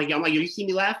laughing? Like, I'm like, yo, you see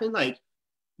me laughing? Like,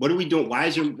 what are we doing? Why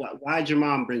did your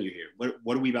mom bring you here?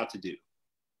 What are we about to do?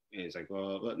 And he's like,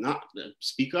 well, not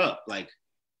speak up. Like,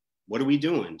 what are we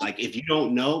doing? Like, if you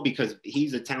don't know, because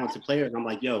he's a talented player, and I'm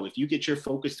like, yo, if you get your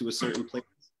focus to a certain place,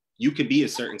 you could be a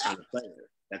certain kind of player.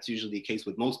 That's usually the case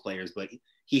with most players, but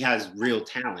he has real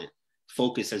talent.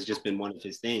 Focus has just been one of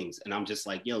his things. And I'm just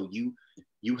like, yo,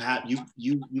 you have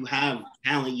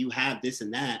talent, you have this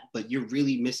and that, but you're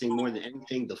really missing more than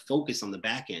anything, the focus on the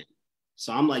back end.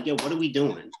 So I'm like, yo, what are we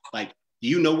doing? Like, do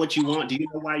you know what you want? Do you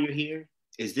know why you're here?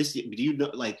 Do you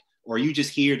know, like, or are you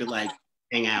just here to like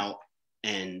hang out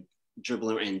and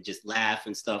dribble and just laugh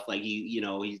and stuff? Like, he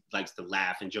likes to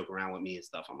laugh and joke around with me and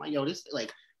stuff. I'm like, yo, this,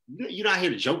 like, you're not here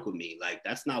to joke with me. Like,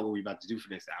 that's not what we're about to do for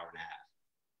the next hour and a half.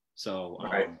 So,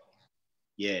 Right.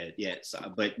 Yeah.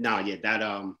 So, but no, yeah,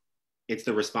 that, it's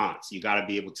the response. You gotta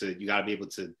be able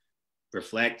to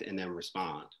reflect and then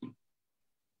respond.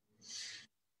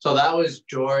 So that was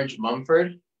George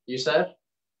Mumford, you said?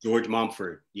 George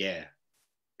Mumford, yeah.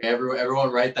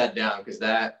 Everyone write that down, because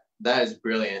that is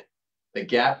brilliant. The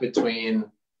gap between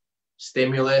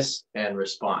stimulus and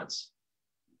response.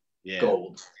 Yeah.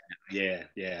 Gold. Yeah.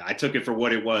 I took it for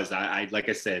what it was. I like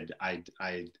I said, I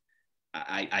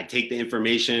take the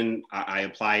information, I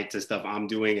apply it to stuff I'm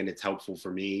doing, and it's helpful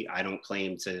for me. I don't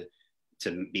claim to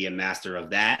be a master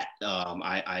of that.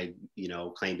 I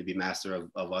claim to be master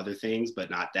of other things,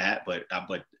 but not that. But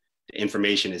the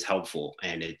information is helpful,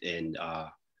 and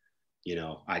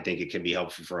I think it can be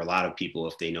helpful for a lot of people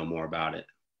if they know more about it.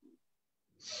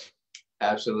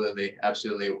 Absolutely.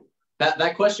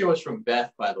 That question was from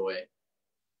Beth, by the way.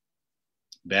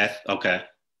 Beth, okay.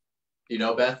 You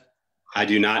know Beth? I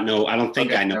do not know. I don't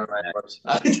think I know.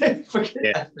 Yeah. For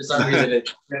some reason,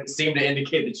 it seemed to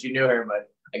indicate that you knew her, but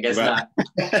I guess not.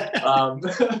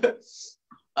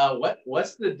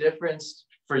 What's the difference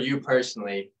for you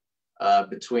personally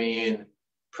between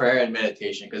prayer and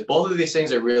meditation? Because both of these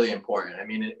things are really important. I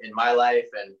mean, in my life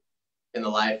and in the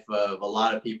life of a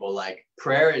lot of people, like,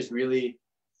 prayer is really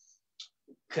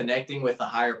connecting with a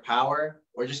higher power,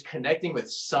 or just connecting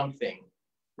with something,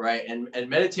 right? And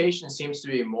meditation seems to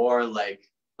be more like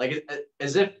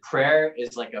as if prayer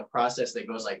is like a process that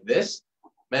goes like this.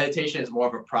 Meditation is more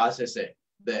of a process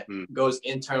that goes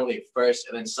internally first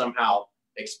and then somehow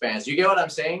expands. You get what I'm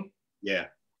saying? Yeah.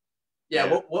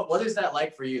 What is that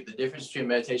like for you? The difference between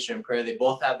meditation and prayer? They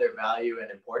both have their value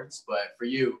and importance, but for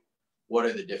you, what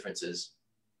are the differences?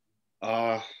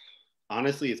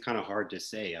 Honestly, it's kind of hard to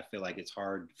say. I feel like it's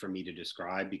hard for me to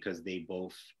describe, because they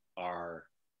both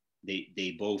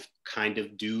kind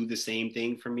of do the same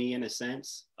thing for me in a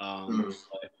sense. But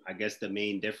I guess the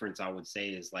main difference I would say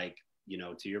is, like,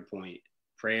 to your point,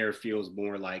 prayer feels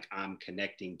more like I'm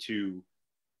connecting to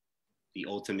the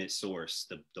ultimate source,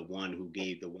 the one who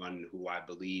gave, the one who I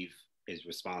believe is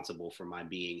responsible for my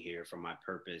being here, for my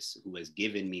purpose, who has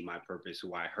given me my purpose,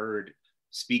 who I heard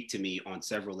speak to me on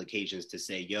several occasions to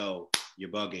say, yo, you're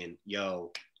bugging.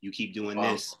 Yo, you keep doing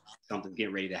this, something's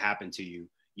getting ready to happen to you.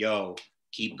 Yo,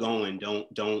 keep going. Don't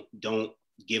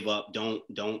give up.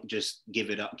 Don't just give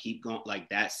it up. Keep going. Like,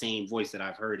 that same voice that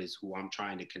I've heard is who I'm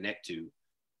trying to connect to.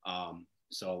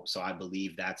 So I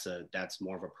believe that's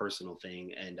more of a personal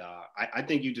thing. And I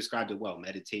think you described it well.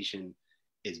 Meditation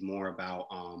is more about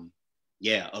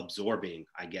absorbing,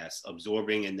 I guess, and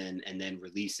then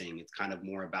releasing. It's kind of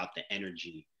more about the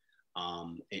energy.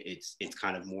 It's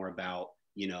kind of more about,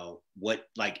 what,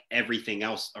 like, everything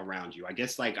else around you. I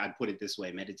guess, like, I put it this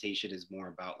way, meditation is more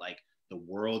about, like, the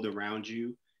world around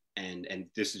you, and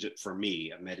this is just for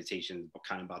me, a meditation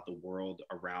kind of about the world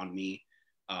around me.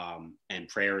 And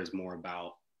prayer is more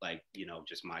about like, you know,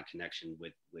 just my connection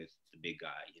with the big guy,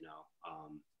 you know.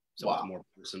 So wow. It's more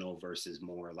personal versus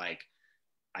more like,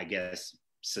 I guess,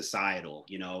 societal,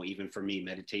 you know. Even for me,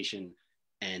 meditation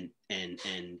and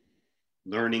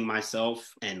learning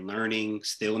myself and learning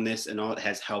stillness and all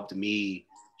has helped me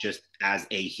just as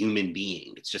a human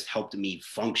being. It's just helped me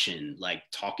function, like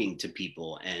talking to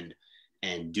people and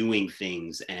doing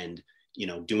things, and, you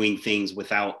know, doing things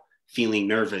without feeling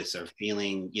nervous or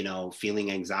feeling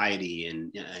anxiety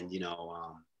and you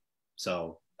know,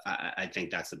 so I think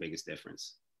that's the biggest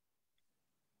difference.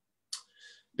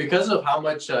 Because of how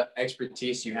much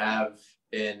expertise you have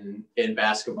in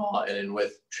basketball and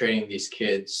with training these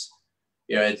kids,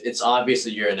 you know, it's obvious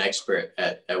that you're an expert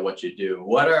at what you do.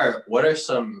 What are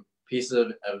some pieces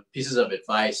of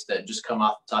advice that just come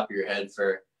off the top of your head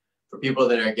for people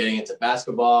that are getting into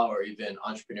basketball or even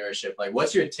entrepreneurship? Like,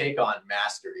 what's your take on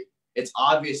mastery? It's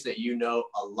obvious that you know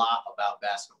a lot about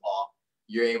basketball.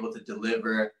 You're able to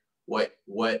deliver what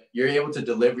you're able to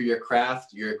deliver your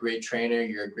craft. You're a great trainer.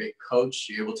 You're a great coach.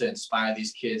 You're able to inspire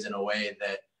these kids in a way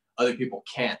that other people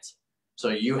can't. So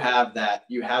you have that.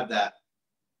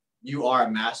 You are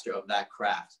a master of that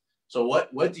craft. So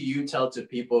what do you tell to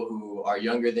people who are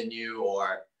younger than you,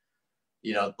 or,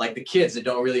 you know, like the kids that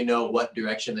don't really know what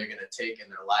direction they're going to take in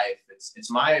their life?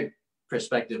 It's my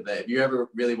perspective that if you ever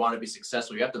really want to be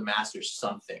successful, you have to master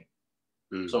something.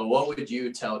 So what would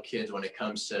you tell kids when it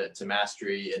comes to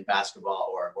mastery in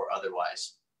basketball or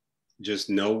otherwise? Just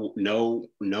know,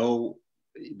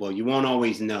 well, you won't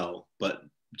always know, but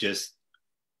just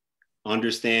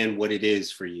understand what it is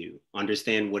for you.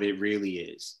 Understand what it really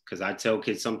is. Because I tell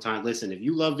kids sometimes, listen, if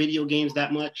you love video games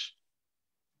that much,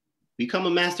 become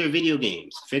a master of video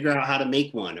games. Figure out how to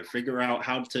make one, or figure out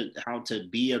how to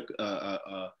be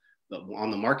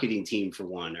on the marketing team for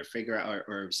one, or figure out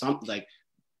or something. Like,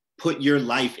 put your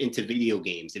life into video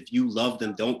games. If you love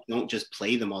them, don't just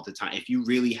play them all the time. If you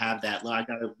really have that, I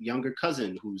got a younger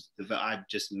cousin I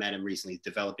just met him recently,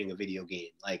 developing a video game.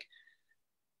 Like,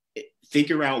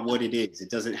 figure out what it is. It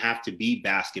doesn't have to be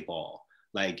basketball.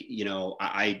 Like, you know,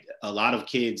 a lot of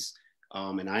kids,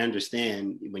 and I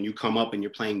understand when you come up and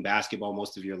you're playing basketball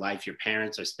most of your life, your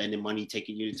parents are spending money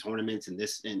taking you to tournaments and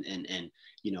this, and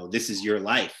you know, this is your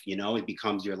life, you know, it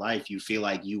becomes your life. You feel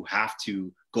like you have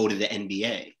to go to the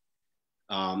NBA.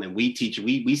 And we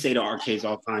say to our kids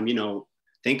all the time, you know,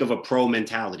 think of a pro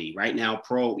mentality. Right now,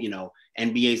 pro, you know,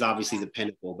 NBA is obviously the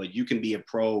pinnacle, but you can be a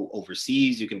pro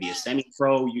overseas. You can be a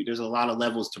semi-pro. There's a lot of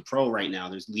levels to pro right now.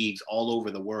 There's leagues all over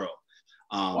the world.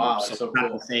 Wow, so so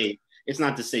cool. It's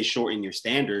not to say shorten your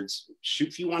standards. Shoot,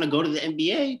 if you want to go to the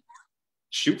NBA,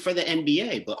 shoot for the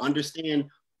NBA, but understand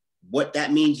what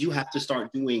that means. You have to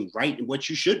start doing right, and what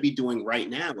you should be doing right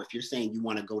now if you're saying you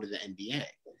want to go to the NBA.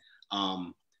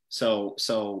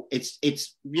 So it's,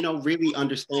 you know, really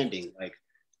understanding, like,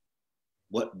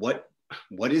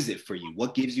 what is it for you?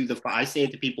 What gives you the fire? I say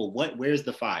it to people, where's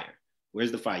the fire?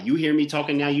 Where's the fire? You hear me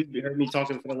talking now. You heard me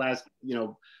talking for the last, you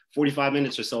know, 45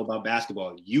 minutes or so about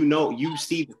basketball. You know, you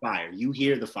see the fire. You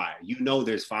hear the fire. You know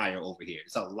there's fire over here.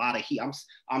 It's a lot of heat.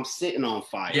 I'm sitting on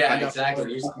fire. Yeah,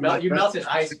 exactly. You melted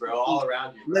ice, bro, all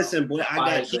around you, bro. Listen, boy, I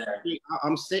got heat.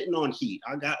 I'm sitting on heat.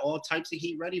 I got all types of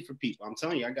heat ready for people. I'm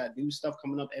telling you, I got new stuff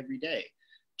coming up every day.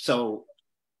 So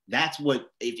that's what,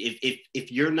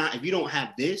 if you don't have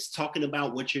this talking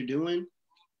about what you're doing,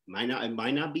 it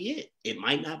might not be it. It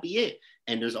might not be it.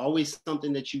 And there's always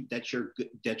something that you're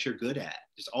good at.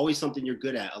 There's always something you're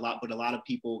good at. But a lot of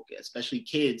people, especially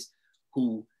kids,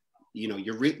 who, you know,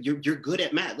 you're good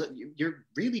at math. You're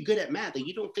really good at math, and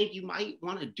you don't think you might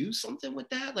want to do something with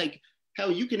that. Like,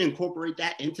 hell, you can incorporate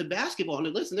that into basketball.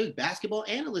 And listen, there's basketball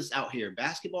analysts out here,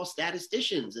 basketball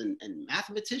statisticians and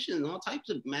mathematicians, and all types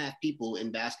of math people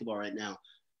in basketball right now.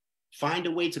 Find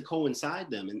a way to coincide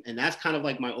them. And that's kind of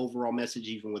like my overall message,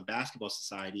 even with Basketball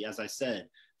Society. As I said,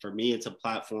 for me, it's a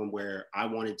platform where I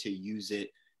wanted to use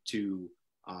it to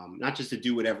not just to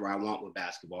do whatever I want with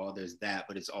basketball, there's that,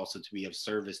 but it's also to be of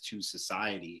service to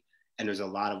society. And there's a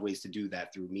lot of ways to do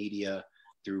that through media,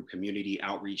 through community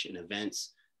outreach and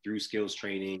events, through skills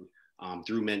training,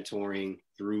 through mentoring,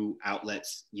 through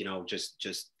outlets, you know,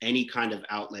 just any kind of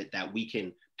outlet that we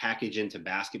can package into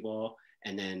basketball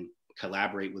and then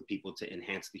collaborate with people to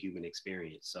enhance the human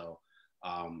experience. So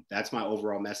that's my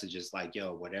overall message, is like,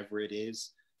 yo, whatever it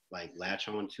is, like, latch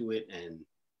on to it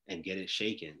and get it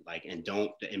shaken, like, and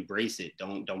don't embrace it.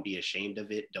 Don't be ashamed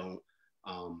of it. Don't,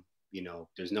 you know,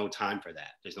 there's no time for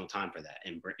that. There's no time for that.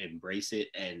 Embrace it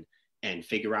and and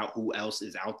figure out who else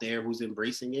is out there who's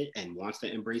embracing it and wants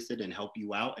to embrace it and help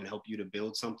you out and help you to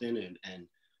build something. And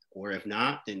or if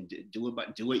not, then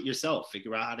do it yourself.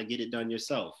 Figure out how to get it done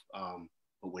yourself.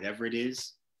 But whatever it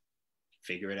is,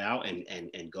 figure it out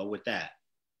and go with that.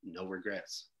 No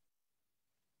regrets.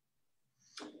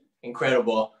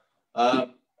 Incredible. A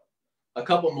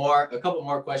couple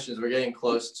more questions. We're getting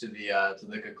close to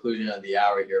the conclusion of the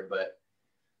hour here, but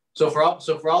so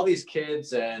for all these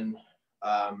kids and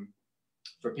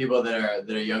for people that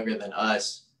are younger than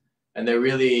us, and they're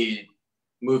really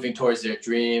moving towards their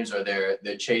dreams, or they're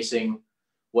chasing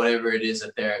whatever it is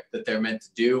that they're meant to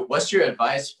do, what's your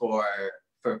advice for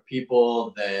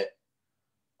people that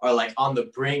are like on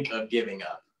the brink of giving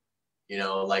up? You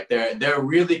know, like they're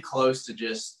really close to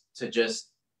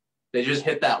they just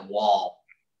hit that wall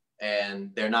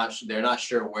and they're not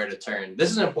sure where to turn.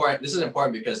 This is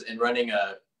important because in running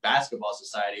a basketball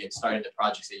society and starting the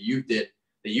projects that you've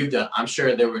done, I'm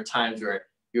sure there were times where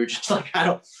you were just like,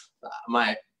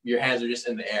 your hands are just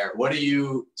in the air. What do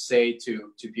you say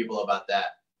to people about that?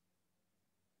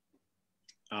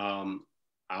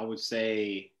 I would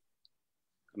say,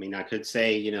 I could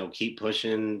say, you know, keep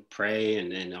pushing, pray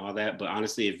and all that. But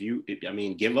honestly,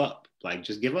 give up, like,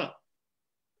 just give up.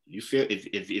 You feel,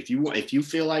 if you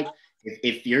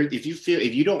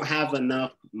don't have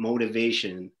enough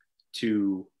motivation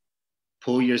to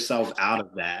pull yourself out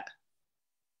of that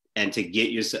and to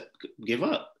get yourself, give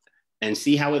up and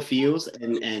see how it feels.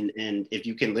 And if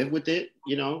you can live with it,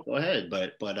 you know, go ahead.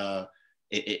 But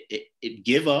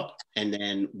give up. And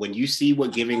then when you see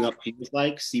what giving up feels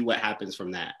like, see what happens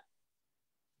from that.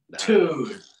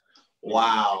 Dude,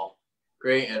 wow.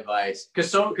 Great advice.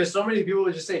 Because so many people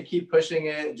would just say, keep pushing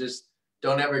it, just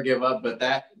don't ever give up. But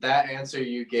that answer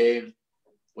you gave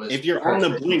was, if you're perfect.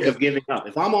 On the brink of giving up,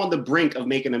 if I'm on the brink of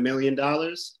making $1 million,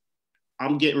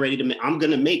 I'm getting ready to. I'm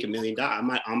gonna make $1 million.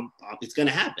 It's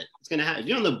gonna happen. It's gonna happen. If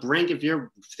you're on the brink, if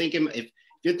you're thinking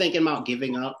about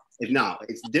giving up,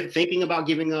 thinking about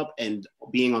giving up and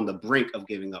being on the brink of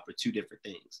giving up are two different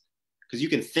things. Because you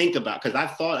can think about. Because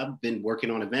I've been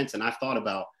working on events and I've thought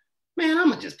about, man, I'm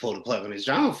gonna just pull the plug on this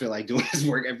job. I don't feel like doing this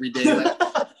work every day. Like,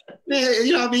 man,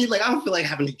 you know what I mean? Like, I don't feel like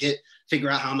having to figure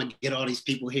out how I'm gonna get all these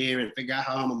people here and figure out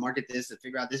how I'm gonna market this and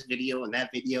figure out this video and that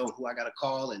video and who I gotta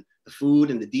call and the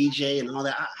food and the DJ and all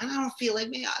that. I don't feel like,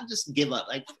 man, I'll just give up.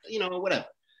 Like, you know, whatever.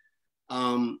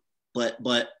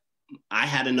 But I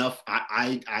had enough.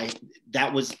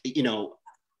 That was, you know,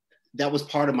 that was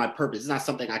part of my purpose. It's not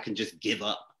something I can just give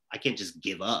up. I can't just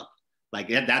give up. Like,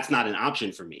 that's not an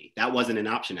option for me. That wasn't an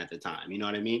option at the time. You know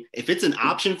what I mean? If it's an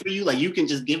option for you, like, you can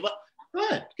just give up, go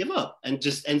ahead, give up and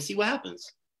see what happens.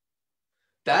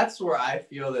 That's where I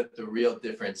feel that the real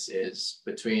difference is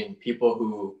between people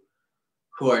who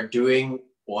are doing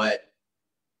what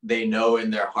they know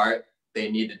in their heart they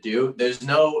need to do. There's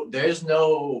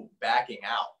no backing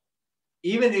out.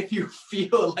 Even if you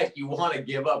feel like you want to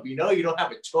give up, you know, you don't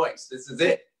have a choice. This is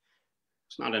it.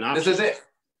 It's not an option. This is it.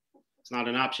 It's not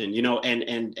an option, you know,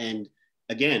 and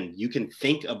again, you can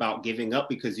think about giving up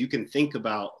because you can think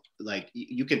about, like,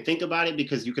 you can think about it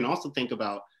because you can also think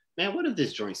about, man, what if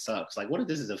this joint sucks? Like, what if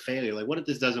this is a failure? Like, what if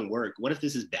this doesn't work? What if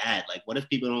this is bad? Like, what if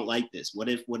people don't like this? What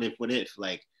if,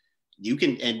 like, you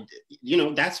can, and you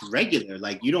know, that's regular.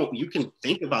 Like, you can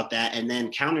think about that and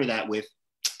then counter that with,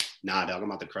 nah, dog, I'm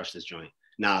about to crush this joint.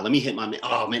 Nah, let me hit my,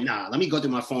 let me go through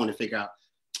my phone and figure out,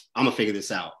 I'm gonna figure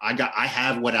this out. I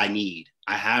have what I need.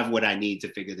 I have what I need to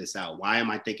figure this out. Why am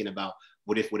I thinking about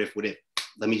what if?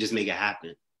 Let me just make it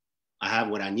happen. I have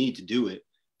what I need to do it.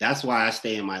 That's why I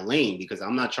stay in my lane, because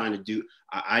I'm not trying to do,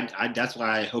 that's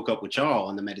why I hook up with y'all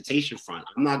on the meditation front.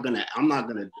 I'm not gonna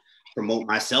promote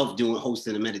myself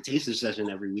hosting a meditation session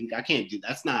every week. I can't do,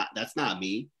 that's not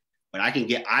me. But I can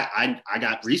get, I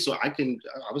got resource. I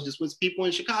was just with people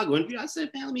in Chicago and I said,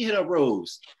 man, let me hit up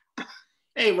Rose.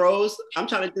 Hey, Rose, I'm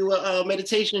trying to do a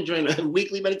meditation joint, a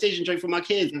weekly meditation joint for my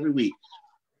kids every week.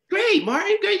 Great,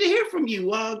 Martin, great to hear from you.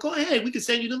 Go ahead, we can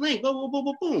send you the link. Boom, boom, boom,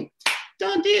 boom, boom.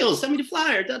 Done deal. Send me the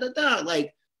flyer. Da da da.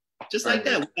 Like, just like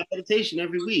that. We got meditation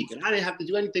every week, and I didn't have to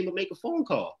do anything but make a phone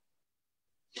call.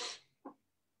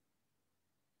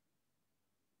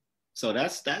 So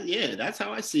that's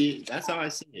how I see it. That's how I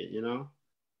see it. You know.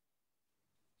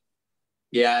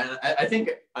 Yeah, I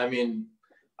think. I mean,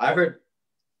 I've heard.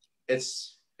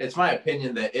 It's my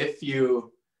opinion that if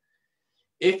you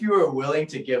were willing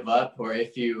to give up, or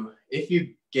if you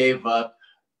gave up,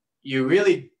 you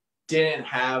really didn't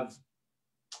have.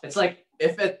 It's like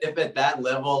if at that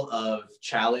level of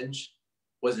challenge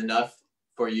was enough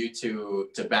for you to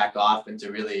back off and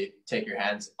to really take your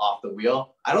hands off the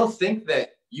wheel, I don't think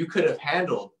that you could have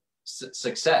handled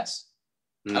success.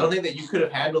 I don't think that you could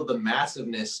have handled the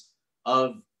massiveness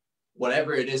of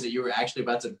whatever it is that you were actually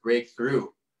about to break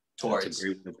through towards. That's a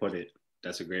great way to put it.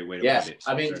 That's a great way to put it.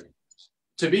 I mean,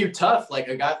 to be tough, like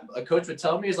a coach would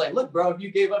tell me, is like, look, bro, if you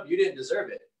gave up, you didn't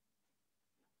deserve it.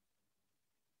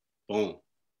 Boom.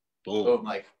 Boom.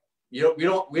 Like, we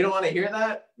don't want to hear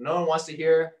that. No one wants to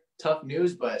hear tough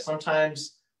news, but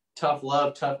sometimes tough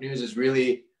love, tough news is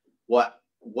really what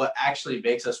actually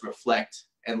makes us reflect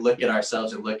and look at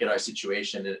ourselves and look at our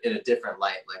situation in a different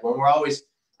light. Like when we're always,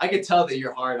 I could tell that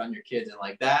you're hard on your kids, and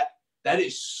like that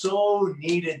is so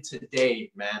needed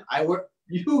today, man.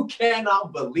 You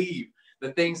cannot believe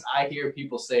the things I hear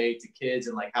people say to kids,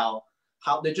 and like how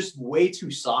they're just way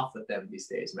too soft with them these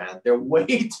days, man. They're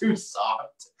way too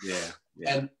soft. Yeah.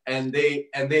 And they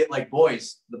like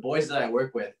the boys that I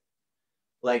work with,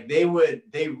 like they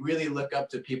really look up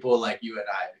to people like you and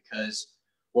I, because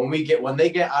when they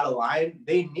get out of line,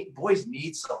 boys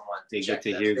need someone to they check get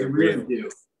to them. hear They the really real. do.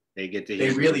 They get to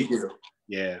hear. They really do.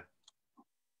 Yeah.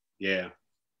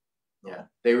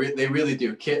 They really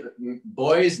do.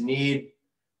 Boys need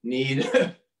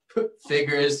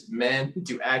figures, men,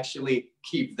 to actually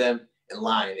keep them in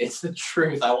line. It's the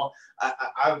truth.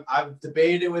 I've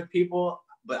debated it with people,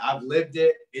 but I've lived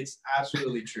it. It's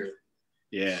absolutely true.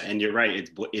 Yeah, and you're right.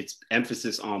 It's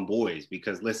emphasis on boys,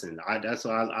 because listen, that's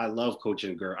why I love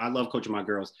coaching I love coaching my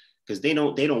girls, because they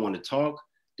don't want to talk.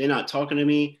 They're not talking to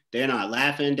me. They're not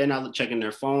laughing. They're not checking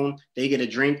their phone. They get a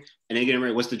drink and they get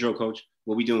ready. What's the drill, coach?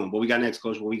 What we doing? What we got next,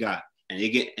 coach? What we got? And they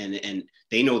get and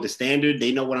they know the standard.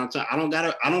 They know what I'm talking. I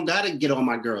don't gotta get on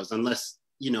my girls unless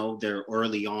they're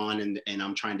early on and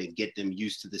I'm trying to get them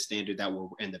used to the standard that we're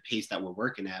and the pace that we're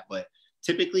working at. But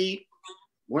typically,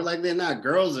 more like they're not.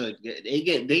 Girls they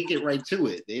get right to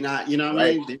it. They're not, what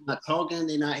I mean? They're not talking.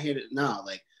 They're not here to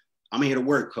like, I'm here to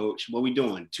work, coach. What we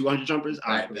doing? 200 jumpers?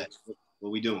 All right, bet.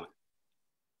 What we doing?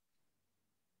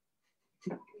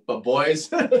 But boys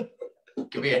can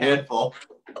be a handful.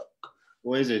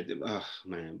 Boys are, oh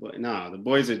man, but no, the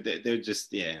boys are, they're just,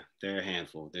 they're a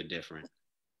handful. They're different.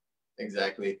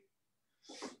 Exactly.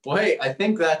 Well, hey, I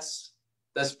think that's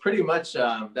pretty much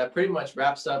that pretty much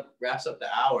wraps up the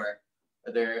hour.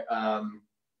 Are there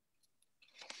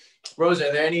Rose,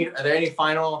 are there any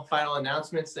final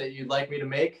announcements that you'd like me to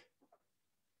make?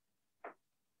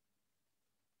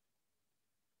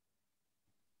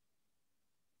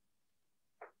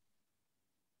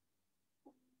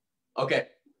 Okay.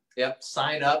 Yep.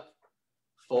 Sign up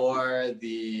for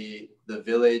the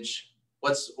village.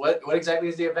 What exactly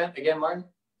is the event again, Martin?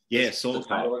 Yeah, Soul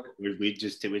Talk. We're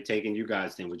taking you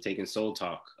guys then. We're taking Soul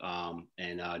Talk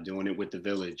and doing it with the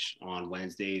village on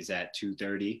Wednesdays at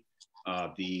 2:30.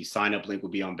 The sign up link will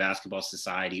be on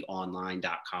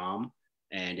basketballsocietyonline.com.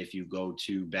 And if you go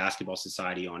to Basketball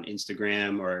Society on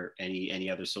Instagram or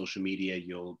any other social media,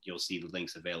 you'll see the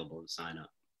links available to sign up.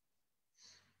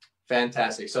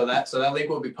 Fantastic. So that link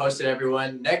will be posted,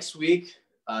 everyone. Next week,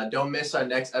 don't miss our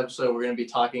next episode. We're going to be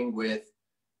talking with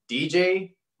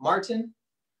DJ Martin.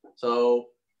 So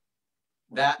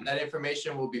that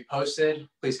information will be posted.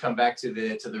 Please come back to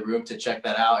the room to check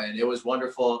that out. And it was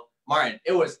wonderful, Martin.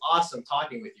 It was awesome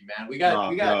talking with you, man. We got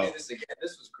to do this again.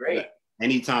 This was great.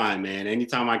 Anytime, man.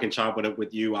 Anytime I can chop it up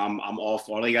with you, I'm all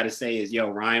for. All you got to say is, yo,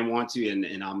 Ryan wants you,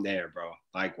 and I'm there, bro.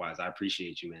 Likewise, I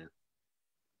appreciate you, man.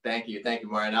 Thank you,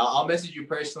 Martin. I'll message you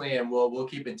personally, and we'll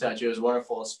keep in touch. It was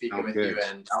wonderful speaking with you,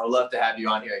 and I would love to have you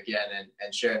on here again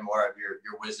and sharing more of your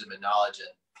wisdom and knowledge. And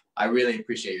I really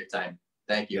appreciate your time.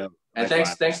 Thank you, and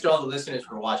thanks to all the listeners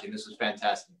for watching. This was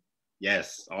fantastic.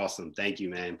 Yes, awesome. Thank you,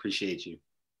 man. Appreciate you.